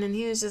groomsmen, and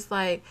he was just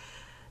like,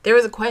 there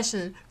was a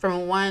question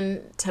from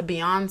one to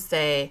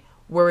Beyonce,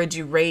 where would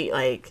you rate,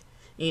 like,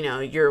 you know,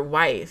 your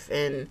wife?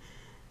 And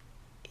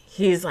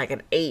he's like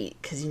an 8,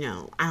 because, you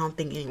know, I don't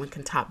think anyone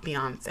can top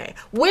Beyonce.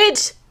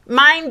 Which,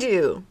 mind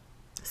you,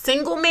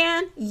 single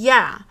man,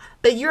 yeah.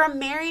 But you're a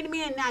married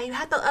man now. You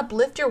have to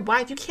uplift your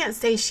wife. You can't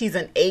say she's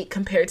an 8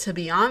 compared to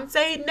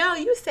Beyonce. No,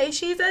 you say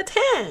she's a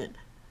 10.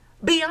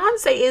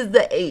 Beyonce is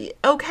the 8,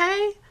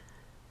 okay?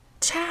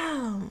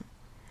 Ciao.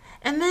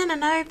 And then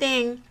another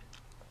thing,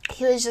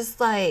 he was just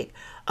like,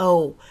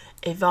 oh,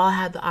 if y'all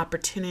had the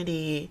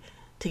opportunity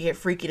to get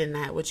freaky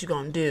tonight, what you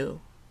gonna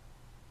do?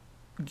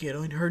 Get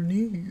on her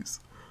knees.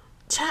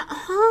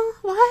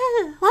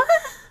 Huh? What?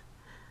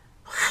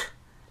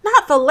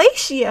 Not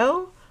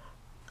fellatio.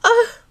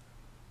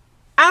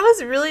 I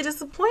was really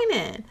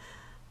disappointed.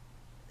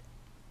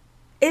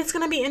 It's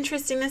going to be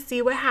interesting to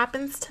see what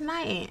happens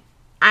tonight.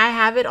 I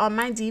have it on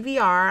my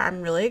DVR.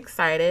 I'm really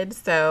excited.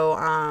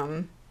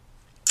 So,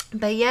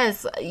 but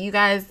yes, you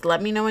guys,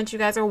 let me know what you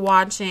guys are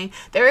watching.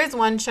 There is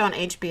one show on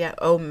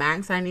HBO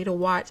Max I need to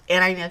watch,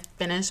 and I need to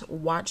finish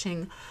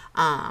watching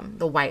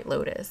The White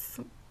Lotus.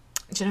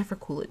 Jennifer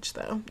Coolidge,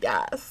 though.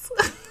 Yes.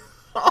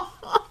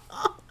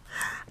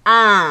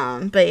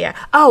 But yeah.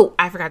 Oh,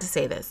 I forgot to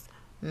say this.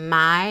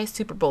 My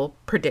Super Bowl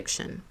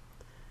prediction.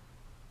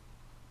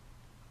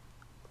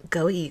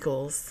 Go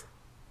Eagles.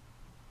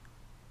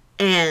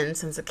 And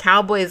since the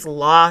Cowboys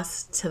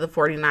lost to the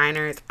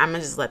 49ers, I'm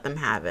going to just let them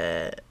have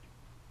it.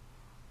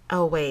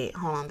 Oh, wait.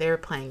 Hold on. They were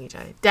playing each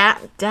other.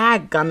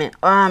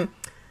 Dadgummit.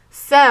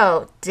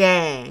 So,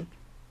 dang.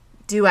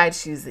 Do I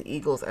choose the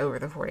Eagles over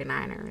the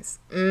 49ers?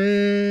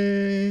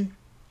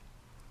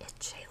 It's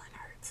Jalen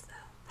Hurts,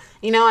 though.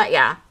 You know what?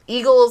 Yeah.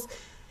 Eagles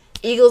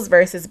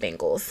versus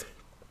Bengals.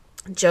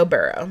 Joe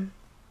Burrow.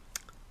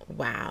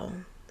 Wow.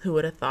 Who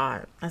would have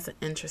thought? That's an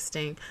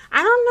interesting...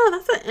 I don't know.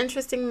 That's an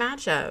interesting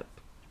matchup.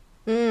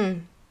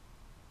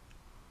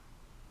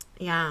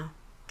 Yeah.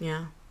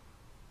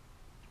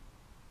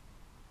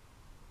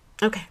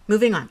 Okay,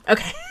 moving on.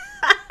 Okay.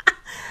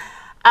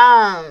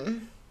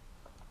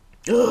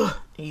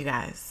 You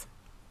guys.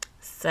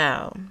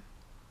 So,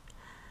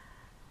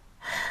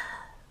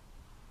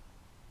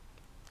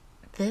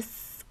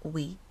 this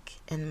week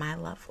in my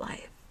love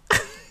life.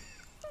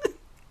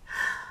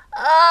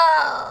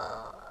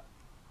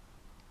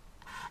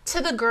 To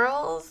the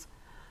girls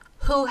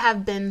who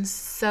have been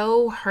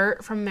so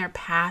hurt from their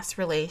past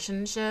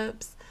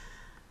relationships,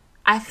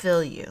 I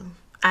feel you.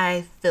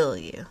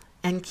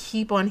 And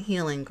keep on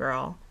healing,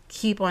 girl.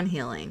 Keep on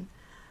healing.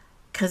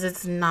 Because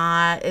it's an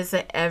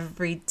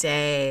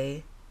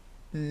everyday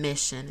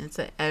mission. It's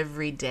an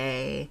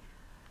everyday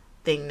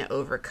thing to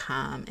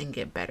overcome and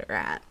get better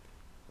at.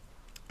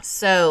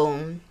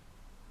 So,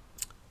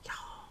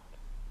 y'all,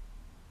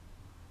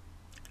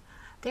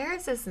 there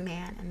is this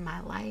man in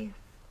my life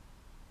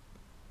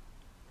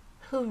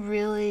who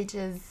really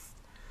just...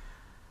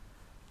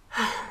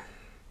 have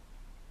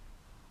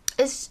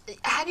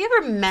you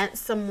ever met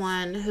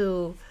someone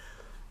who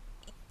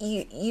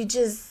you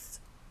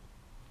just...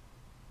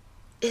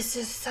 It's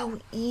just so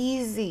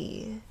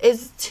easy.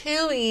 It's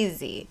too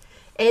easy.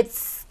 It's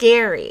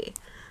scary.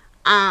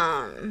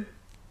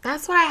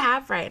 That's what I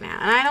have right now.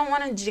 And I don't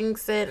want to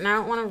jinx it and I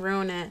don't want to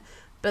ruin it.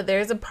 But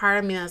there's a part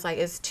of me that's like,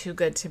 it's too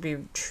good to be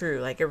true.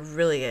 Like, it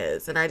really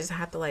is. And I just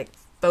have to, like,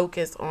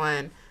 focus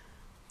on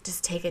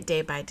just take it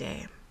day by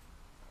day.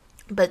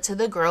 But to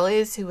the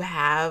girlies who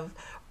have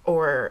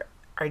or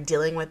are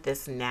dealing with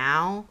this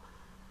now,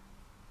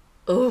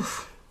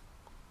 oof,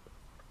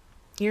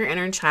 your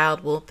inner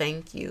child will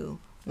thank you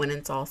when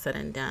it's all said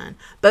and done.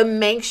 But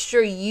make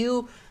sure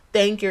you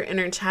thank your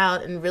inner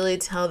child and really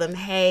tell them,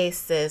 hey,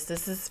 sis,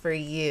 this is for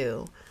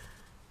you.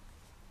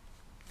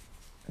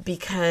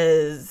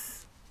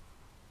 Because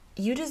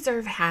you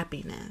deserve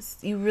happiness.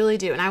 You really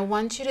do. And I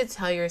want you to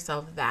tell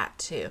yourself that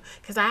too.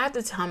 Because I have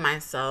to tell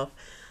myself,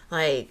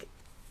 like,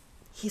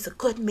 he's a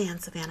good man,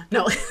 Savannah.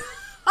 No.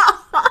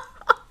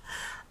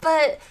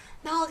 But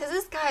no, because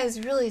this guy is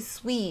really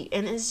sweet.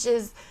 And it's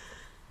just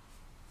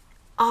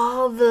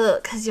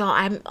because y'all,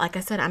 I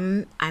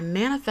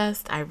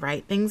manifest, I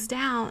write things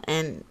down,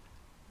 and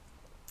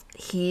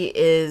he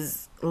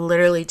is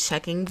literally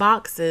checking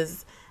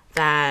boxes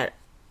that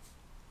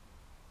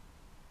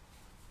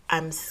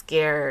I'm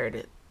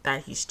scared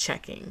that he's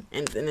checking.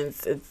 And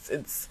it's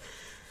it's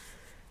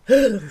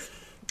a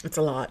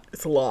lot.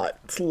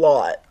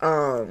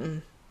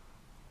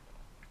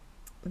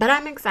 But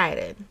I'm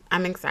excited.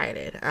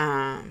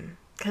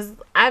 Because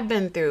I've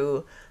been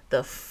through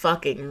the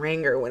fucking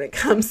ringer when it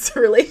comes to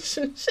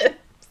relationships.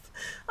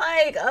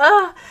 Like,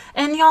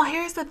 and y'all,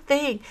 here's the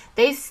thing.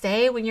 They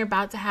say when you're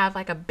about to have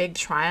like a big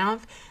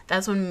triumph,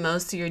 that's when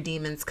most of your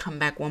demons come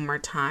back one more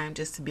time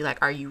just to be like,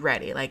 are you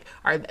ready? Like,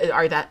 are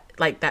that,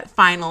 like, that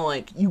final,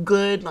 like, you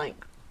good?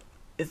 Like,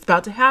 it's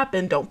about to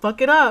happen. Don't fuck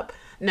it up.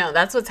 No,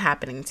 that's what's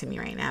happening to me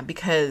right now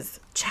because,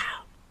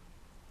 ciao.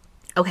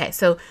 Okay,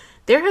 so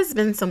there has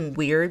been some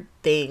weird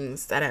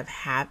things that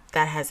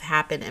has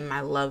happened in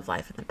my love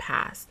life in the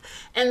past.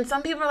 And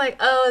some people are like,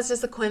 oh, it's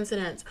just a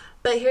coincidence.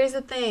 But here's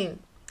the thing.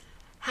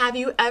 Have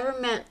you ever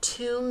met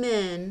two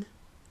men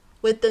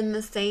within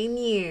the same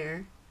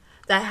year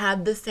that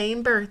had the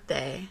same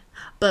birthday,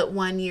 but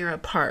 1 year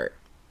apart?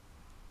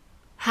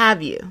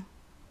 Have you?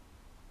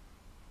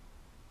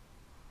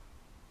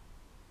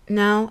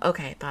 No?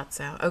 Okay, thought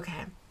so.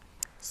 Okay.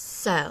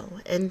 So,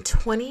 in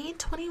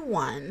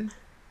 2021...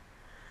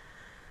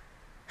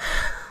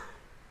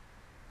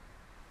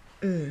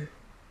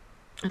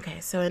 Okay,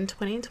 so in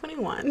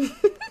 2021,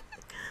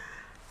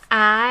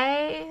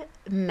 I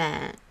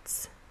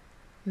met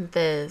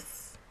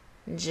this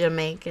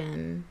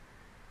Jamaican.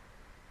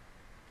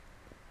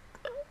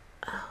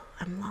 Oh,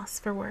 I'm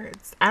lost for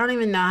words. I don't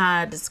even know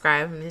how to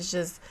describe him. He's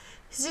just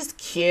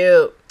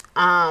cute.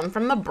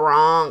 From the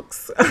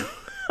Bronx.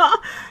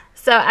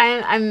 So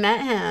I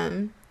met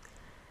him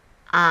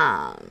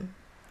at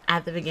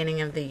the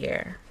beginning of the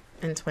year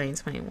in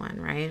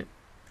 2021, right?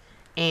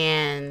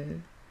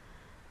 And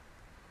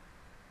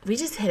we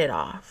just hit it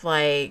off.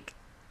 Like,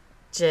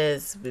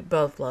 we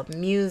both love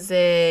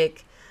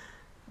music.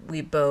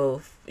 We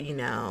both,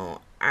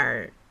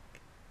 are.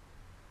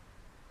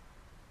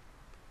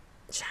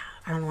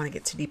 I don't want to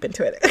get too deep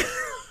into it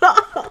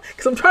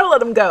because I'm trying to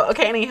let him go.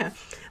 Okay, anyhow.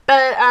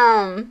 But,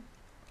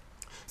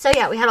 so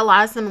yeah, we had a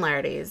lot of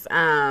similarities.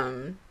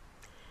 And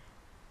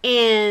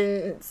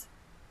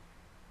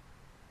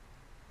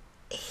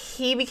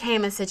he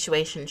became a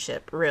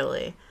situationship,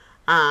 really.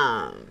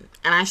 And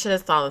I should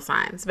have saw the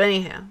signs. But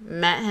anyhow,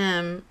 met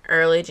him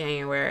early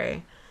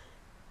January.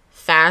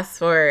 Fast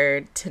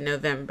forward to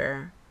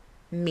November.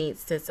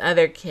 Meets this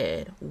other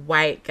kid,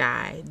 white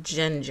guy,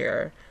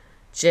 ginger.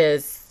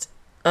 Just,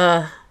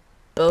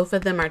 both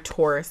of them are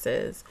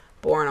Tauruses,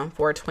 born on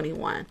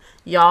 4/21.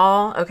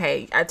 Y'all,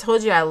 okay, I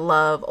told you I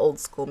love old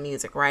school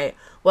music, right?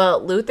 Well,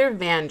 Luther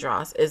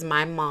Vandross is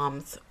my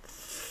mom's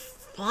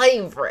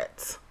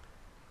favorite.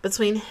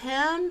 Between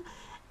him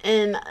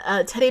and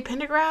Teddy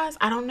Pendergrass,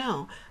 I don't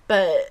know,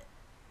 but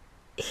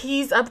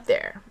he's up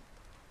there.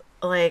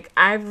 Like,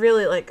 I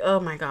really, oh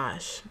my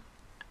gosh.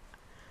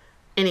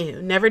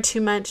 Anywho, Never Too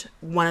Much,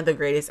 one of the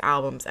greatest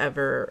albums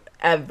ever,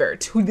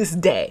 to this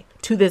day.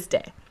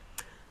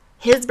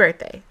 His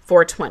birthday,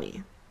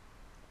 4/20.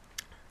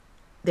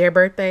 Their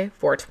birthday,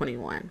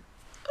 4/21.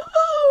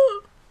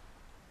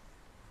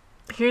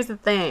 Here's the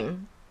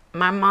thing.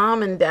 My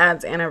mom and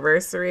dad's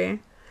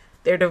anniversary,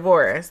 they're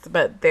divorced,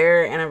 but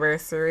their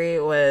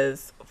anniversary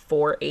was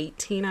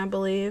 4/18, I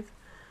believe.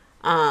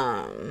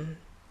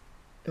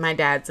 My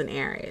dad's an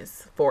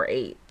Aries,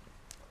 4/8.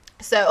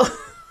 So,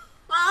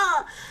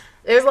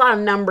 there's a lot of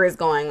numbers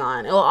going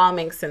on. It will all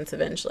make sense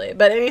eventually.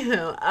 But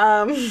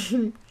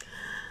anywho,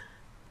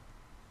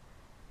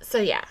 so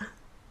yeah.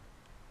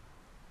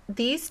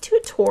 These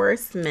two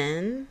Taurus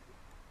men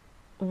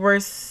were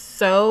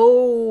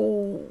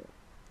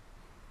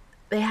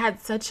they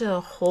had such a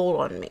hold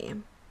on me.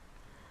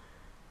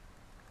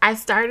 I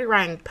started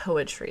writing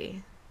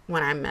poetry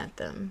when I met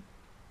them.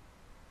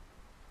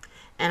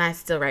 And I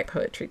still write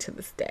poetry to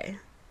this day.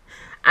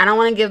 I don't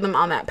want to give them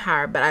all that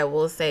power, but I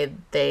will say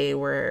they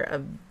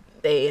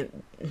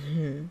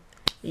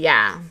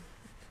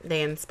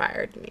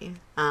inspired me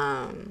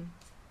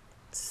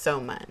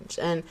so much.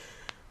 And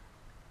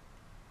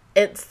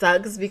it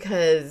sucks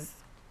because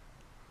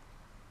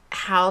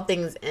how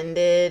things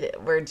ended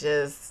were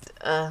just,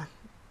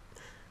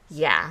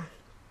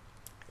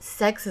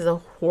 sex is a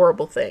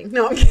horrible thing.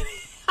 No, I'm kidding.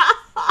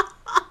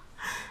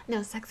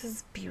 No, sex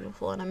is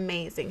beautiful and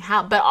amazing.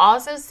 But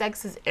also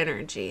sex is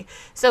energy.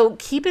 So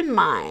keep in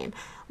mind,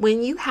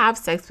 when you have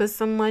sex with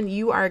someone,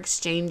 you are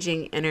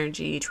exchanging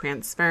energy,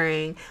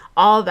 transferring,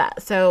 all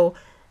that. So,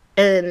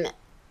 and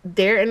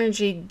their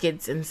energy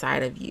gets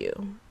inside of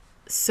you.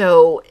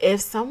 So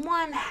if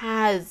someone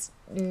has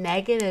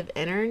negative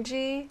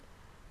energy,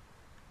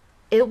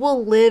 it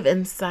will live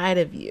inside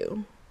of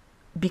you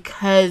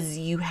because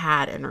you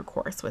had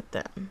intercourse with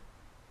them.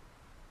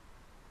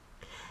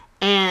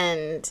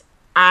 And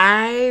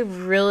I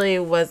really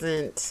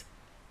wasn't,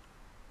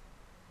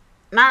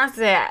 not to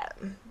say,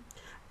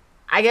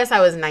 I guess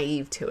I was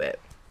naive to it.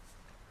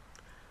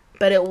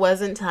 But it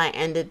wasn't until I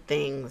ended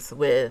things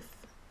with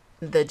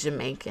the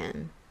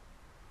Jamaican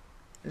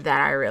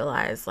that I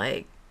realized,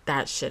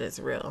 that shit is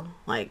real.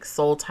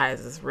 Soul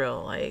ties is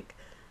real.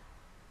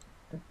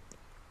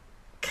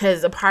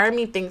 Because a part of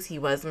me thinks he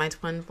was my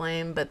twin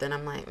flame, but then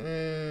I'm like,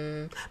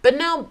 But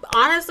no,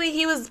 honestly,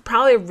 he was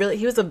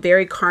a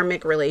very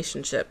karmic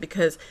relationship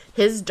because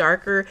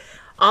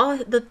all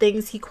the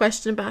things he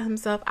questioned about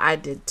himself, I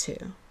did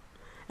too.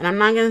 And I'm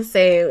not going to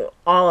say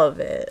all of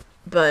it,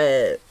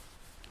 but,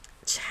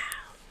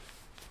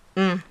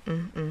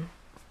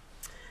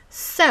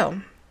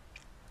 So,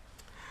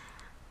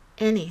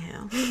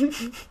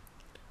 anywho,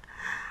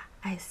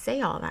 I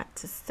say all that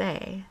to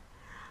say,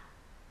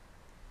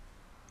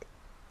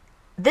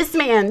 this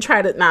man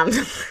tried it. Nah,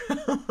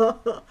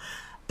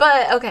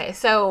 but okay,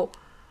 so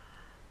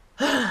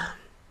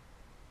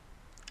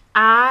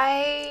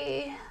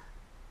I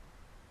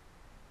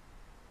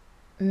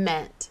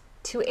met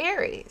two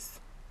Aries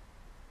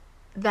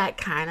that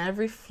kind of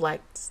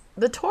reflect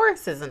the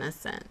Tauruses in a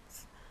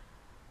sense.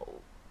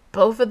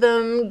 Both of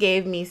them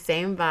gave me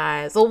same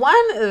vibes. Well, one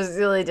was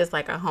really just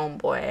like a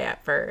homeboy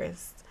at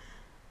first,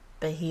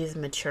 but he's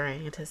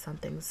maturing into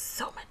something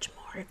so much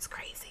more. It's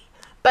crazy.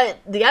 But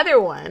the other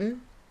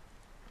one,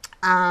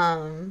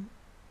 and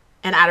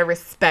out of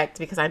respect,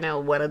 because I know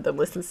one of them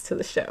listens to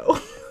the show,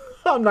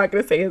 I'm not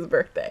going to say his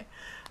birthday,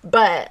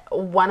 but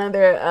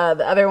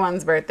the other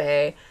one's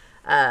birthday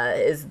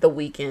is the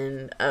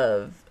weekend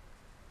of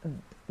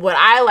what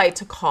I like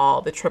to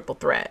call the triple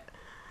threat,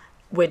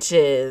 which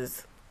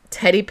is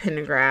Teddy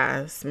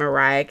Pendergrass,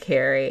 Mariah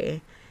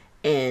Carey,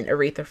 and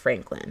Aretha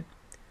Franklin.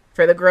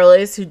 For the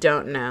girlies who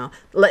don't know,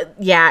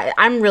 yeah,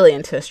 I'm really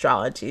into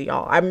astrology,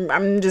 y'all. I'm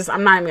not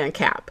even gonna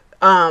cap.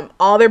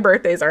 All their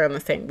birthdays are on the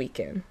same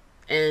weekend,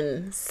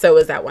 and so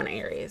is that one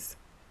Aries.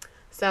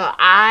 So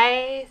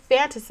I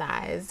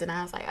fantasized, and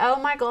I was like,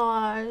 oh my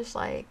gosh,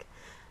 like,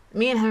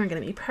 me and him are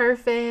gonna be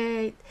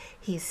perfect.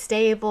 He's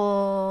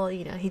stable,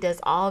 he does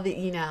all the,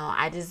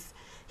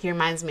 he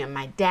reminds me of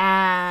my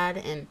dad,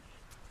 and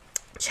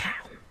ciao.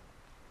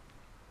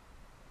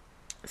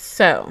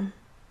 So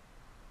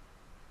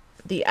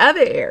the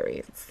other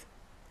Aries,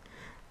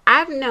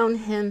 I've known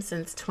him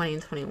since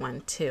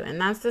 2021 too, and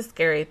that's the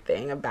scary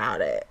thing about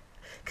it,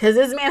 because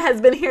this man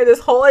has been here this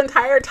whole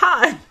entire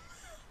time.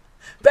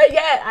 But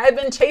yet I've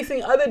been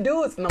chasing other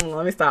dudes. No,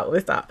 let me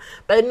stop.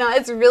 But no,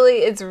 it's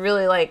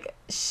really like,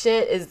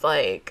 shit is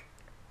like,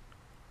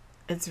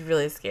 it's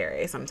really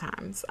scary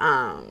sometimes.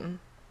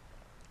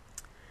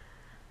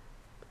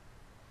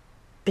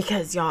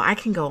 Because y'all, I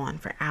can go on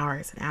for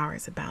hours and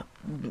hours about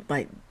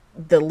like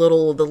the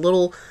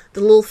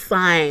little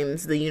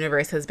signs the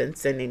universe has been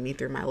sending me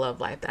through my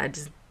love life that I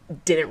just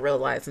didn't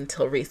realize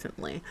until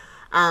recently.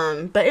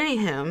 But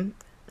anywho,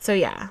 so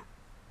yeah,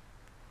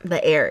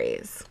 the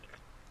Aries.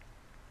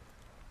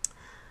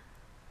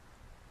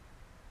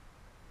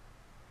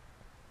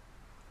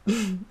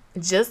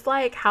 Just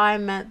like how I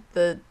met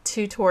the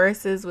two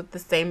Tauruses with the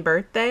same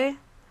birthday,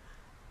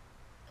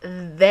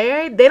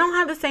 they don't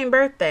have the same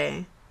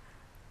birthday.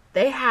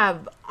 They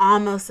have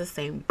almost the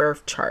same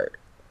birth chart.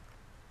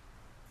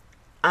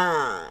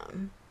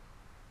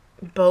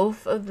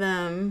 Both of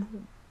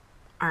them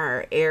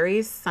are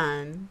Aries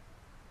sun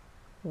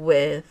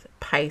with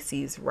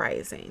Pisces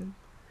rising.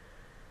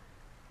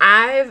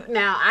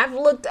 I've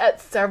looked at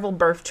several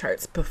birth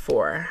charts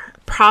before,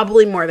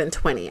 probably more than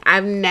 20.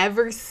 I've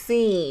never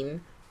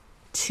seen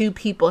two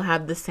people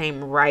have the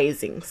same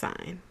rising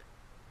sign.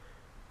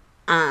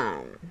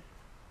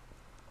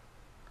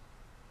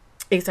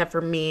 Except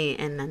for me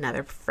and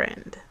another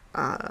friend.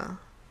 Yeah,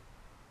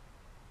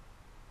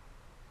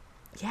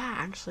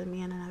 actually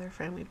me and another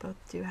friend, we both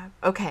do have.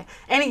 Okay.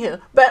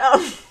 Anywho, but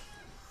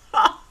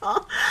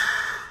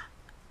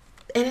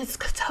and it's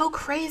so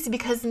crazy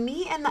because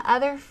me and the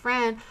other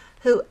friend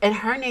and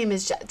her name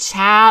is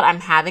Chad.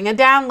 I'm having a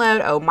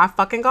download. Oh my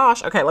fucking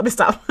gosh. Okay, let me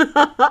stop.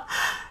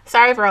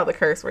 Sorry for all the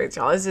curse words,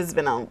 y'all. It's just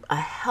been a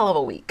hell of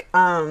a week.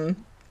 But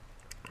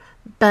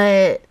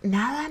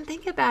now that I'm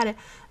thinking about it,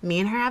 me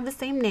and her have the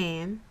same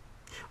name.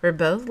 We're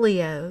both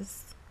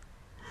Leos.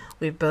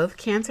 We're both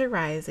Cancer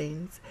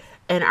risings.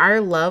 And our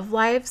love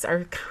lives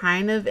are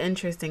kind of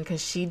interesting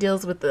because she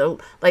deals with the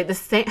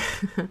same...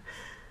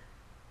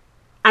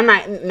 I'm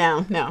not,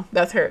 no,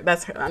 that's her,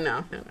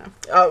 no.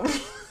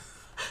 Oh.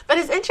 But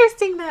it's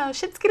interesting though,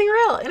 shit's getting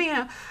real.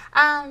 Anyhow,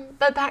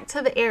 but back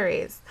to the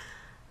Aries.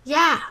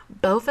 Yeah,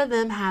 both of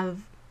them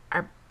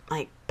are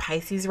like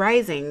Pisces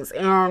risings.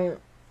 And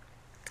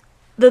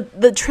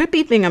the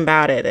trippy thing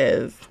about it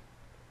is,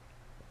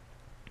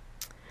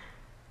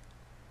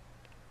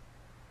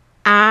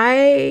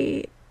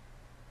 I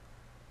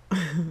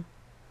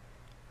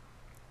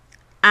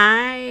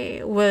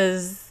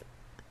was...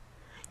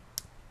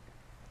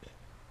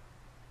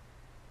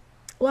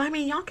 Well, I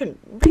mean, y'all can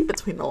read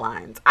between the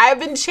lines. I've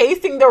been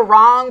chasing the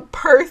wrong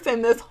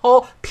person, this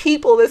whole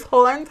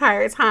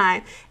entire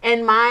time.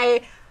 And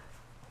my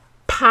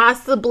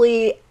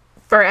possibly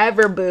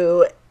forever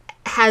boo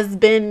has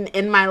been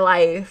in my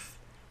life,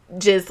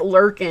 just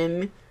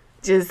lurking,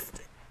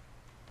 just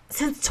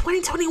since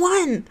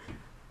 2021.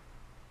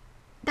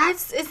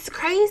 It's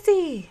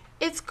crazy.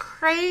 It's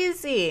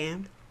crazy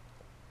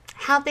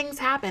how things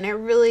happen. It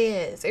really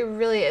is. It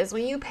really is.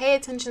 When you pay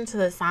attention to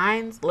the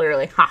signs,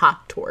 literally, haha,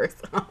 Taurus.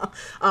 But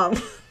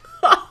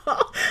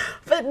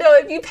no,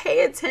 if you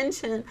pay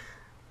attention,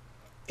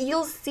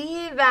 you'll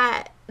see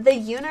that the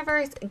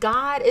universe,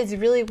 God is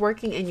really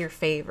working in your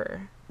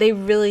favor. They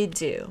really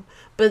do.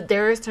 But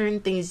there are certain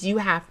things you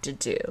have to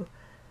do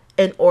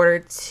in order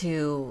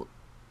to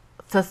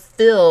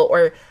fulfill,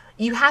 or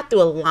you have to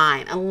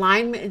align.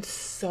 Alignment is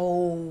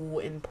so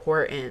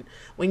important.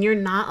 When you're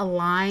not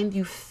aligned,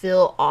 you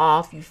feel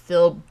off, you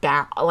feel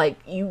bad, like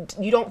you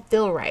don't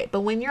feel right.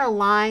 But when you're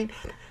aligned,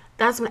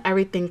 that's when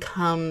everything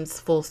comes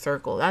full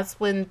circle. That's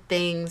when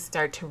things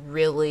start to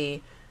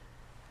really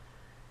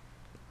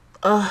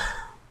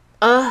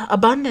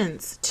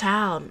abundance,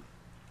 child.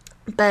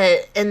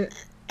 But and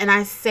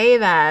I say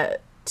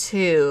that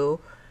to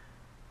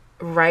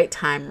right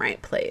time,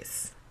 right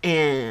place.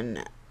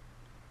 And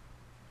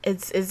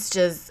it's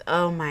just,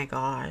 oh my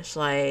gosh,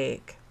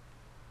 like,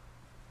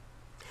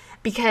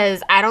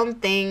 because I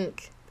don't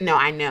think, no,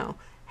 I know,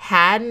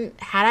 had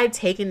I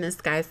taken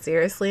this guy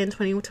seriously in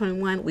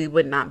 2021, we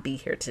would not be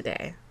here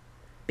today.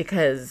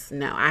 Because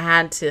no, I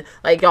had to,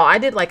 like, y'all, I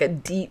did like a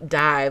deep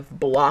dive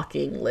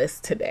blocking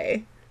list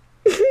today.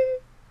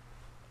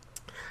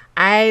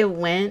 I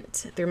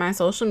went through my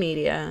social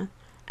media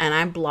and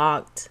I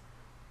blocked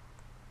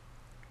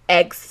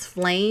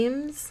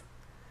ex-flames,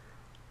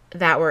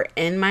 that were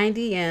in my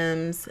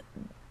DMs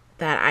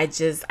that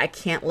I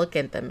can't look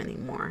at them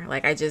anymore.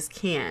 Like, I just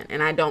can't.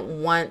 And I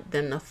don't want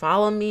them to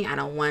follow me. I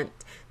don't want,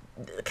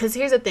 because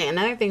here's the thing.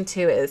 Another thing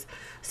too is,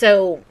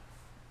 so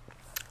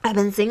I've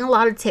been seeing a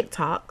lot of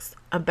TikToks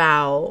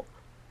about,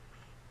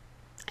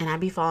 and I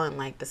be following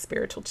like the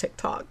spiritual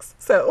TikToks.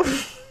 So,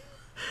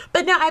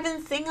 but no, I've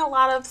been seeing a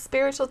lot of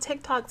spiritual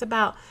TikToks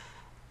about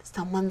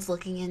someone's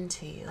looking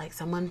into you, like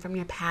someone from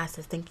your past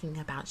is thinking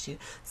about you.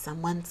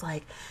 Someone's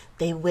like,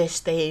 they wish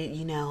they,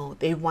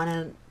 they want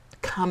to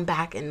come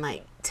back and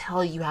like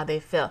tell you how they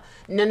feel.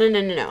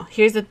 No.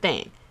 Here's the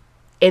thing.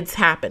 It's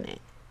happening.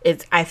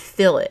 I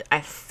feel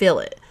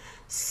it.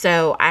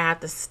 So I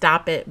have to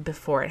stop it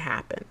before it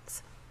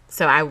happens.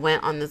 So I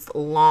went on this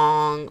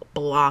long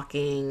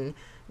blocking,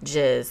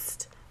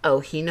 just,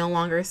 he no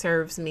longer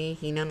serves me.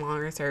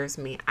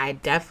 I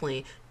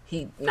definitely,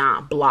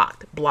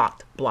 blocked.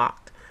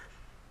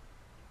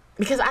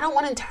 Because I don't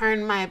want to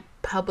turn my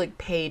public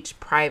page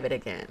private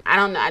again. I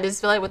don't know. I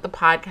just feel like with the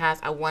podcast,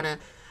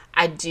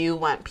 I do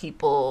want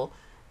people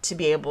to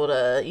be able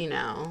to,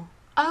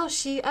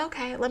 she's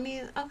okay,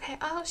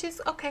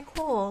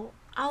 cool.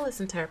 I'll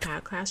listen to her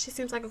podcast. She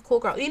seems like a cool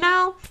girl,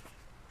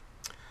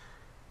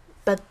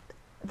 But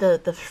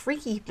the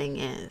freaky thing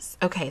is,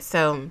 okay,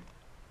 so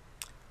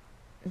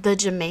the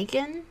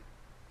Jamaican,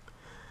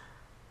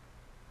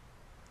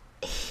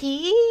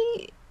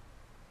 he...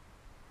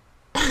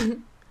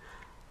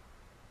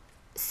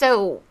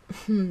 So,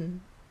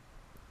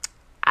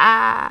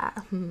 how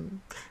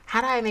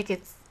do I make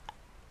it?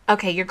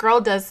 Okay, your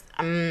girl does,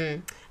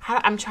 I'm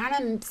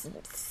trying to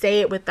say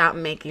it without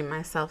making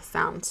myself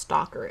sound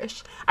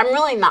stalkerish. I'm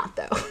really not,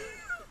 though.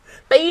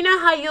 But you know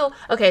how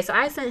okay, so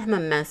I sent him a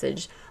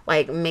message,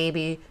 like,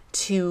 maybe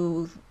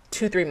 3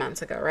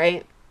 months ago,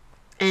 right?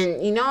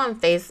 And on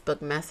Facebook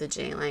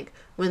messaging, like,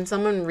 when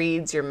someone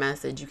reads your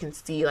message, you can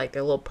see, like,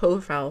 their little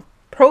profile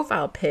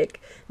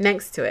pic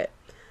next to it.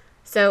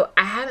 So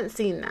I haven't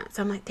seen that.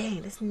 So I'm like,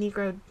 dang, this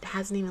Negro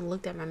hasn't even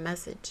looked at my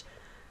message.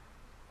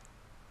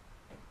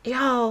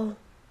 Y'all,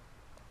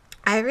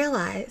 I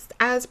realized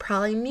I was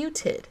probably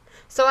muted.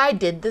 So I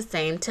did the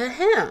same to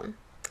him.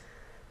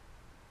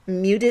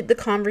 Muted the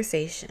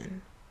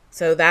conversation.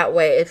 So that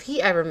way, if he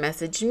ever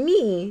messaged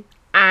me,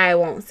 I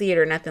won't see it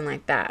or nothing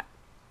like that.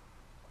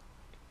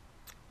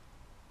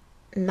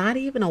 Not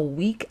even a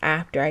week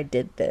after I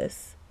did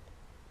this,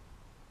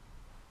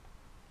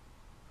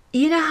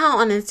 you know how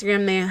on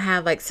Instagram they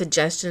have like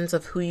suggestions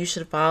of who you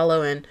should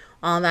follow and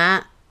all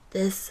that?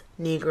 This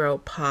Negro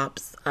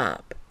pops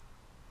up.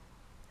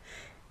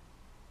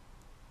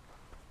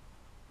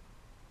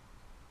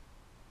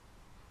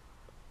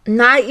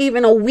 Not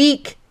even a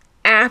week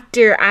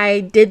after I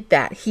did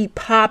that, he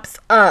pops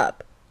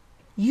up.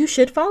 You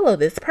should follow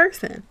this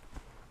person.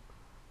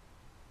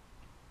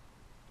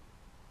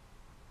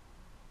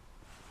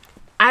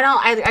 I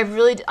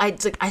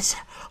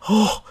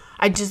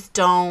just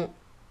don't.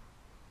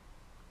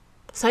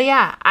 So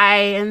yeah,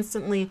 I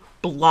instantly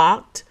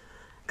blocked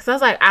because I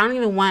was like, I don't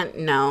even want,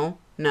 no,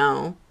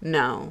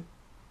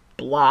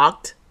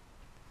 blocked.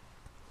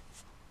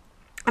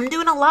 I'm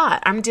doing a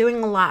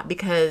lot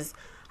because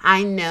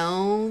I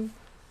know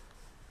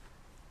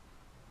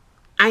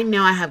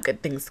I have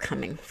good things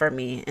coming for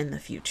me in the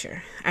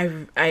future.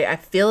 I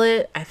feel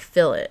it.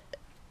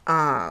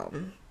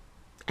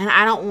 And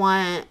I don't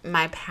want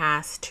my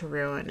past to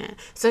ruin it.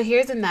 So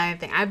here's another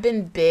thing. I've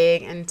been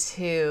big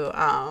into,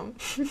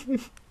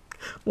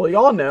 well,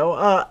 y'all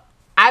know,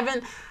 I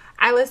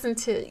listen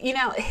to,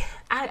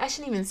 I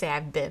shouldn't even say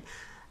I've been.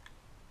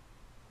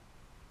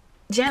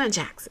 Janet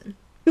Jackson,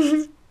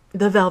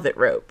 The Velvet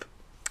Rope.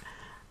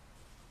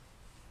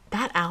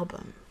 That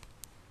album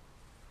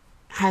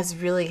has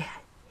really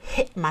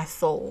hit my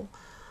soul.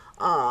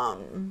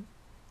 And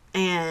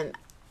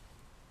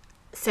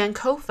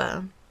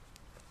Sankofa,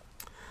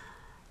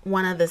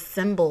 one of the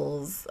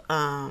symbols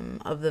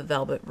of the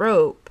Velvet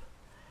Rope,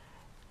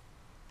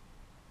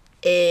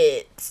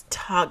 it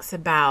talks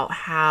about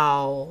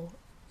how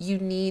you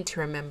need to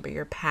remember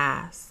your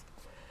past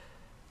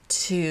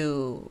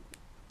to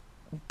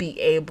be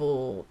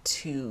able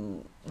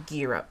to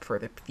gear up for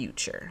the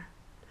future.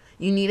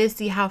 You need to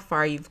see how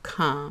far you've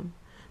come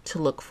to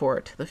look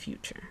forward to the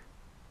future.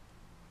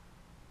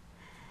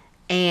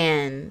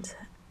 And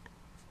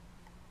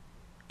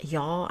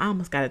y'all, I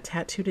almost got a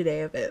tattoo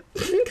today of it.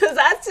 Because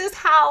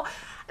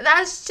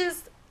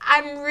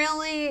I'm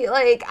really,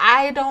 like,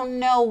 I don't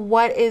know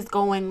what is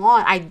going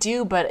on. I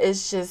do, but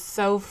it's just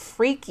so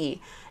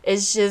freaky.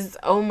 It's just,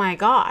 oh my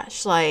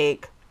gosh.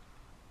 Like,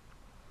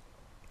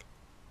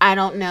 I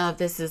don't know if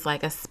this is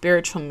like a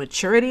spiritual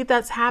maturity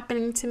that's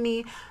happening to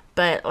me.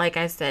 But like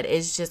I said,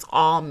 it's just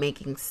all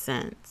making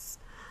sense.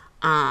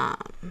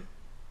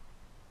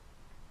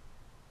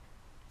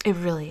 It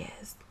really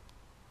is.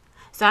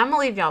 So I'm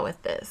going to leave y'all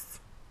with this.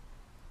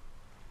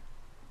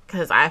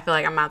 Because I feel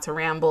like I'm about to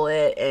ramble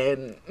it.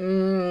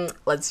 And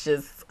let's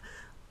just...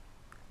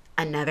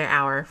 another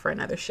hour for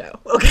another show.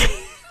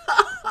 Okay?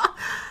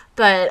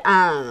 But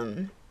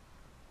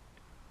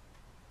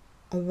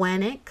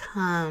when it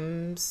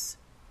comes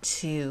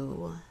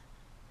to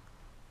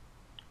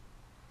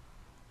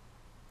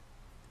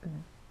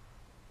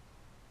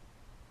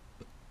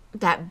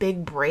that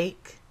big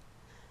break,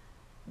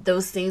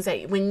 those things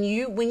that when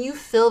you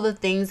feel the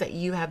things that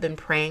you have been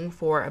praying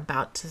for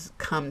about to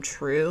come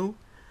true,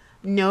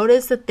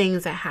 notice the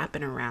things that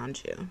happen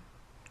around you.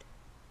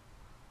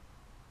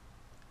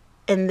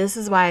 And this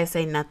is why I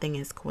say nothing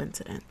is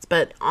coincidence.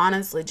 But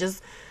honestly,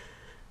 just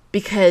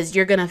because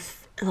you're going to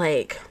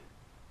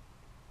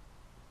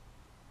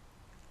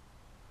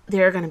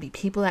there are going to be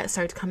people that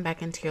start to come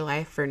back into your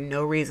life for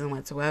no reason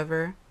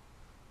whatsoever,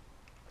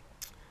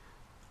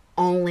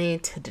 only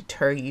to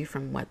deter you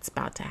from what's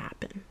about to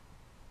happen.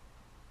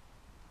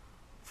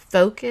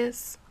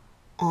 Focus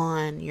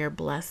on your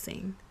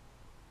blessing.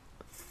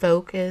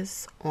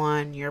 Focus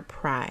on your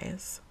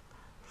prize.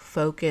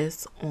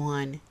 Focus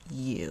on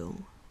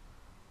you.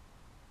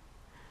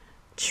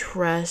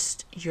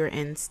 Trust your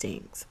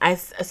instincts. I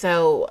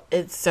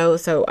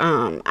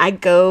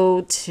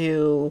go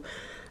to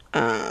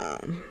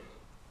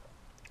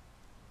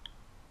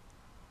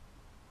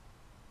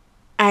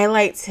I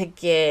like to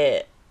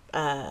get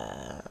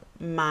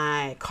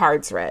my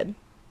cards read.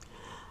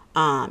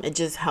 It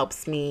just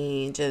helps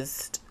me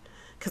because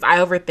I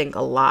overthink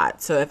a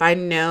lot. So if I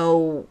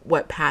know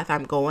what path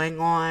I'm going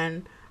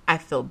on, I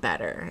feel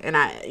better. And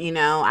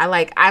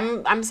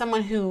I'm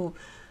someone who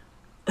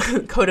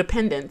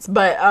codependence,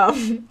 but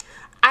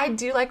I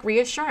do like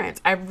reassurance.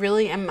 I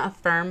really am a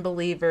firm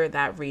believer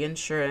that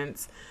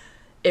reassurance,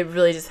 it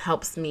really just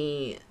helps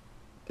me,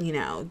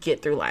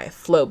 get through life,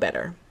 flow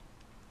better.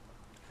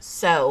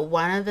 So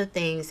one of the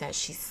things that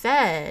she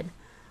said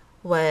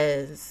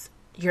was,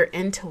 your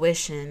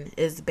intuition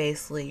is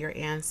basically your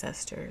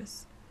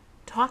ancestors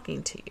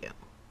talking to you.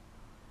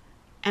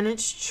 And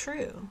it's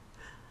true.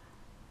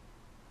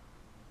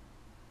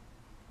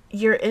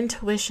 Your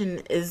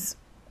intuition is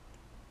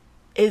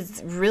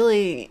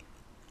really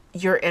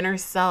your inner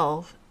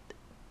self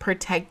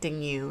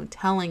protecting you,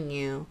 telling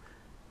you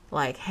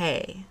like,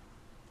 hey,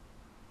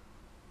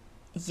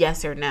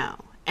 yes or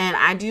no. And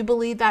I do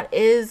believe that,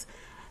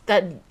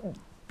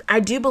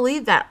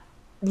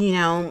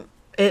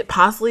 it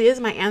possibly is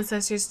my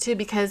ancestors too,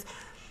 because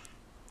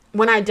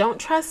when I don't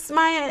trust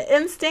my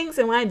instincts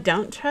and when I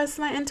don't trust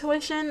my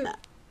intuition,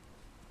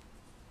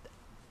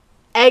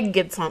 egg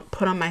gets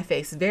put on my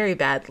face very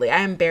badly.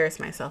 I embarrass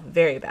myself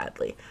very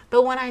badly.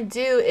 But when I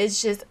do,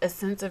 it's just a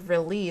sense of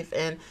relief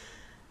and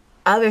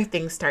other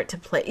things start to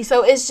play.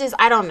 So it's just,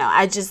 I don't know.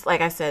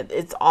 Like I said,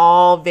 it's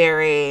all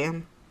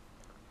very,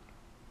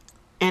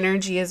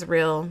 energy is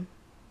real.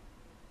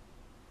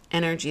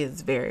 Energy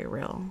is very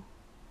real.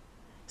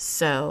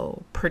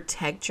 So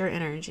protect your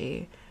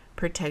energy,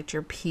 protect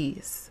your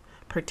peace,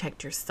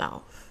 protect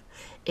yourself.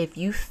 If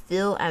you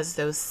feel as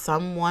though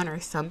someone or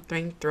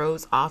something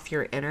throws off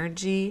your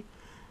energy,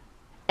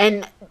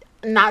 and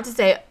not to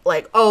say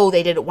like, oh,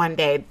 they did it one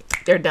day,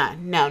 they're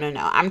done. No.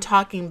 I'm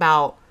talking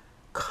about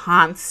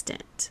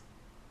constant.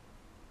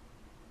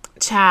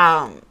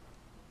 Child,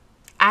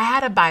 I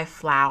had to buy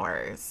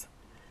flowers.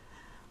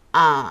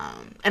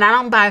 And I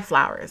don't buy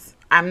flowers.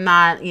 I'm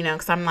not,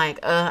 because I'm like,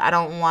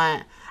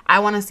 I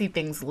want to see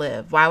things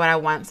live. Why would I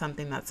want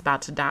something that's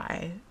about to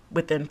die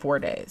within 4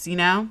 days,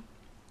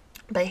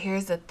 But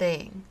here's the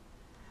thing.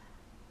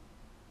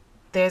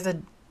 There's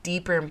a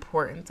deeper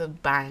importance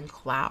of buying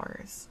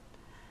flowers.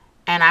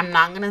 And I'm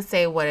not going to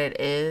say what it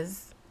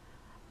is.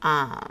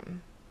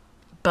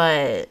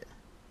 But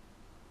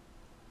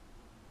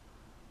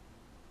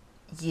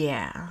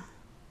yeah.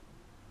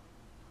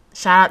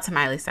 Shout out to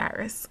Miley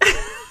Cyrus.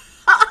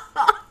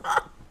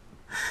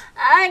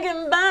 I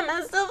can buy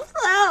myself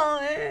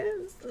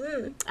flowers.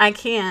 I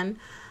can.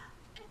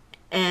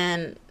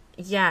 And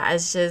yeah,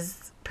 it's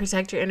just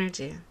protect your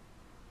energy.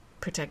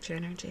 Protect your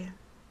energy.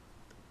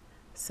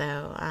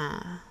 So,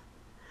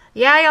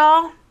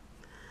 yeah,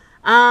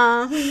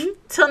 y'all.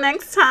 Till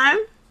next time.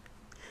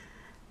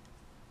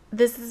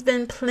 This has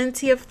been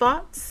Plenty of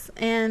Thoughts.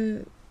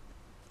 And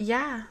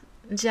yeah,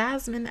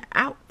 Jasmine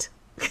out.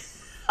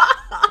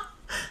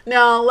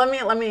 No,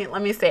 let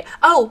me say.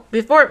 Oh,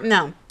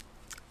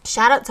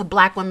 shout out to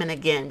Black women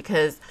again,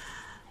 because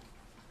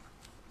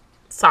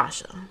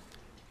Sasha.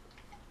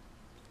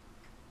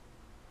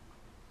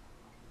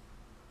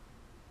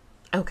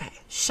 Okay,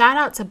 shout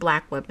out to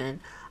Black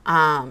women.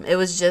 It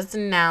was just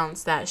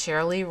announced that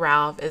Shirley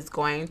Ralph is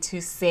going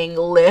to sing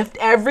 "Lift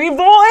Every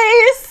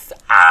Voice"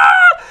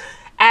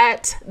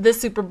 at the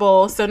Super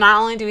Bowl. So not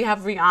only do we have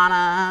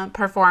Rihanna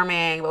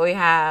performing, but we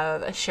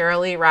have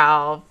Shirley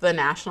Ralph, the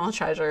national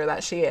treasure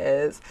that she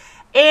is.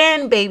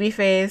 And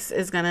Babyface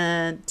is going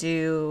to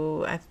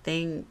do, I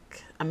think,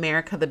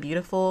 America the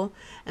Beautiful.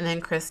 And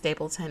then Chris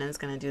Stapleton is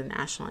going to do the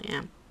national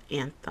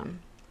anthem.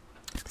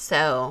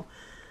 So,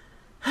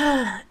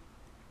 and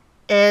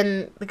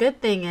the good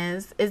thing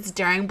is, it's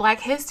during Black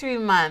History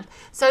Month.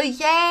 So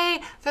yay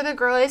for the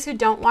girlies who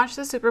don't watch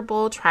the Super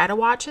Bowl. Try to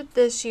watch it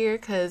this year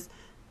because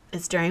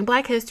it's during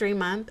Black History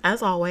Month,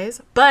 as always.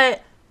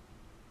 But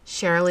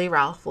Shirley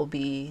Ralph will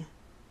be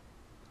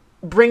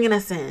bringing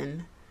us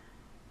in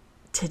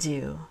to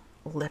do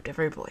lift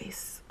every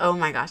voice. Oh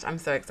my gosh, I'm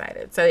so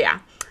excited. So yeah.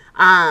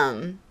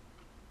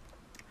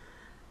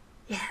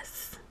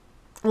 Yes.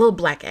 A little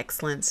black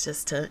excellence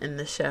just to end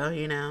the show,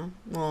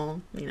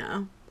 little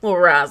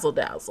razzle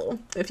dazzle,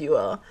 if you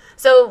will.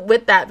 So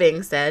with that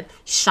being said,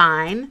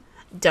 shine.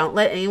 Don't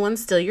let anyone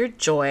steal your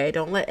joy.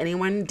 Don't let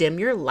anyone dim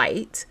your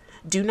light.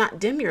 Do not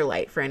dim your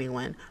light for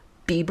anyone.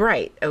 Be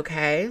bright,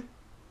 okay?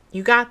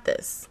 You got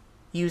this.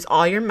 Use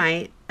all your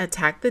might.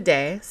 Attack the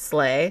day.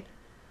 Slay.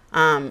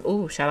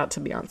 Shout out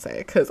to Beyonce,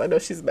 because I know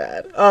she's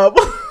mad. But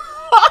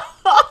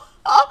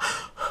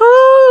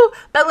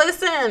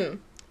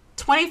listen,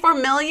 24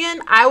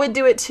 million, I would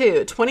do it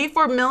too.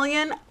 24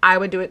 million, I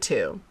would do it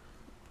too.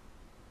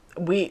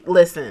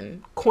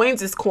 Listen,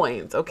 coins is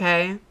coins,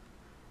 okay?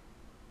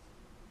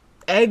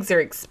 Eggs are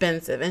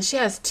expensive, and she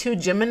has 2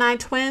 Gemini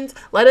twins.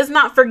 Let us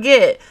not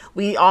forget,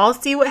 we all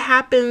see what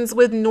happens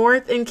with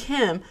North and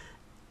Kim.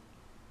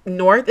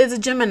 North is a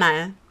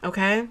Gemini,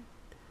 okay?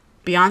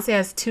 Beyonce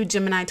has 2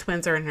 Gemini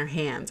twins are in her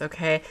hands,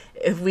 okay?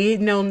 If we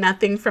know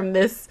nothing from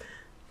this,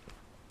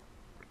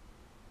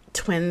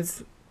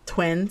 twins.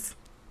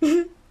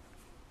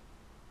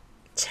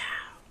 Ciao.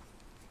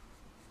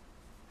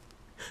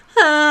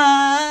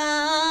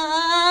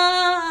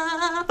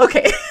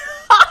 Okay.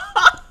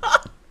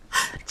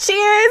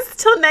 Cheers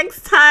till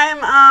next time.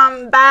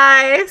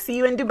 Bye. See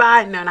you in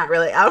Dubai. No, not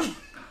really.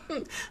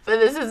 But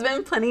this has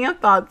been Plenty of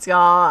Thoughts,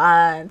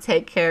 y'all.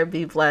 Take care.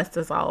 Be blessed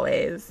as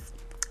always.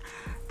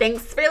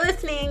 Thanks for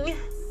listening.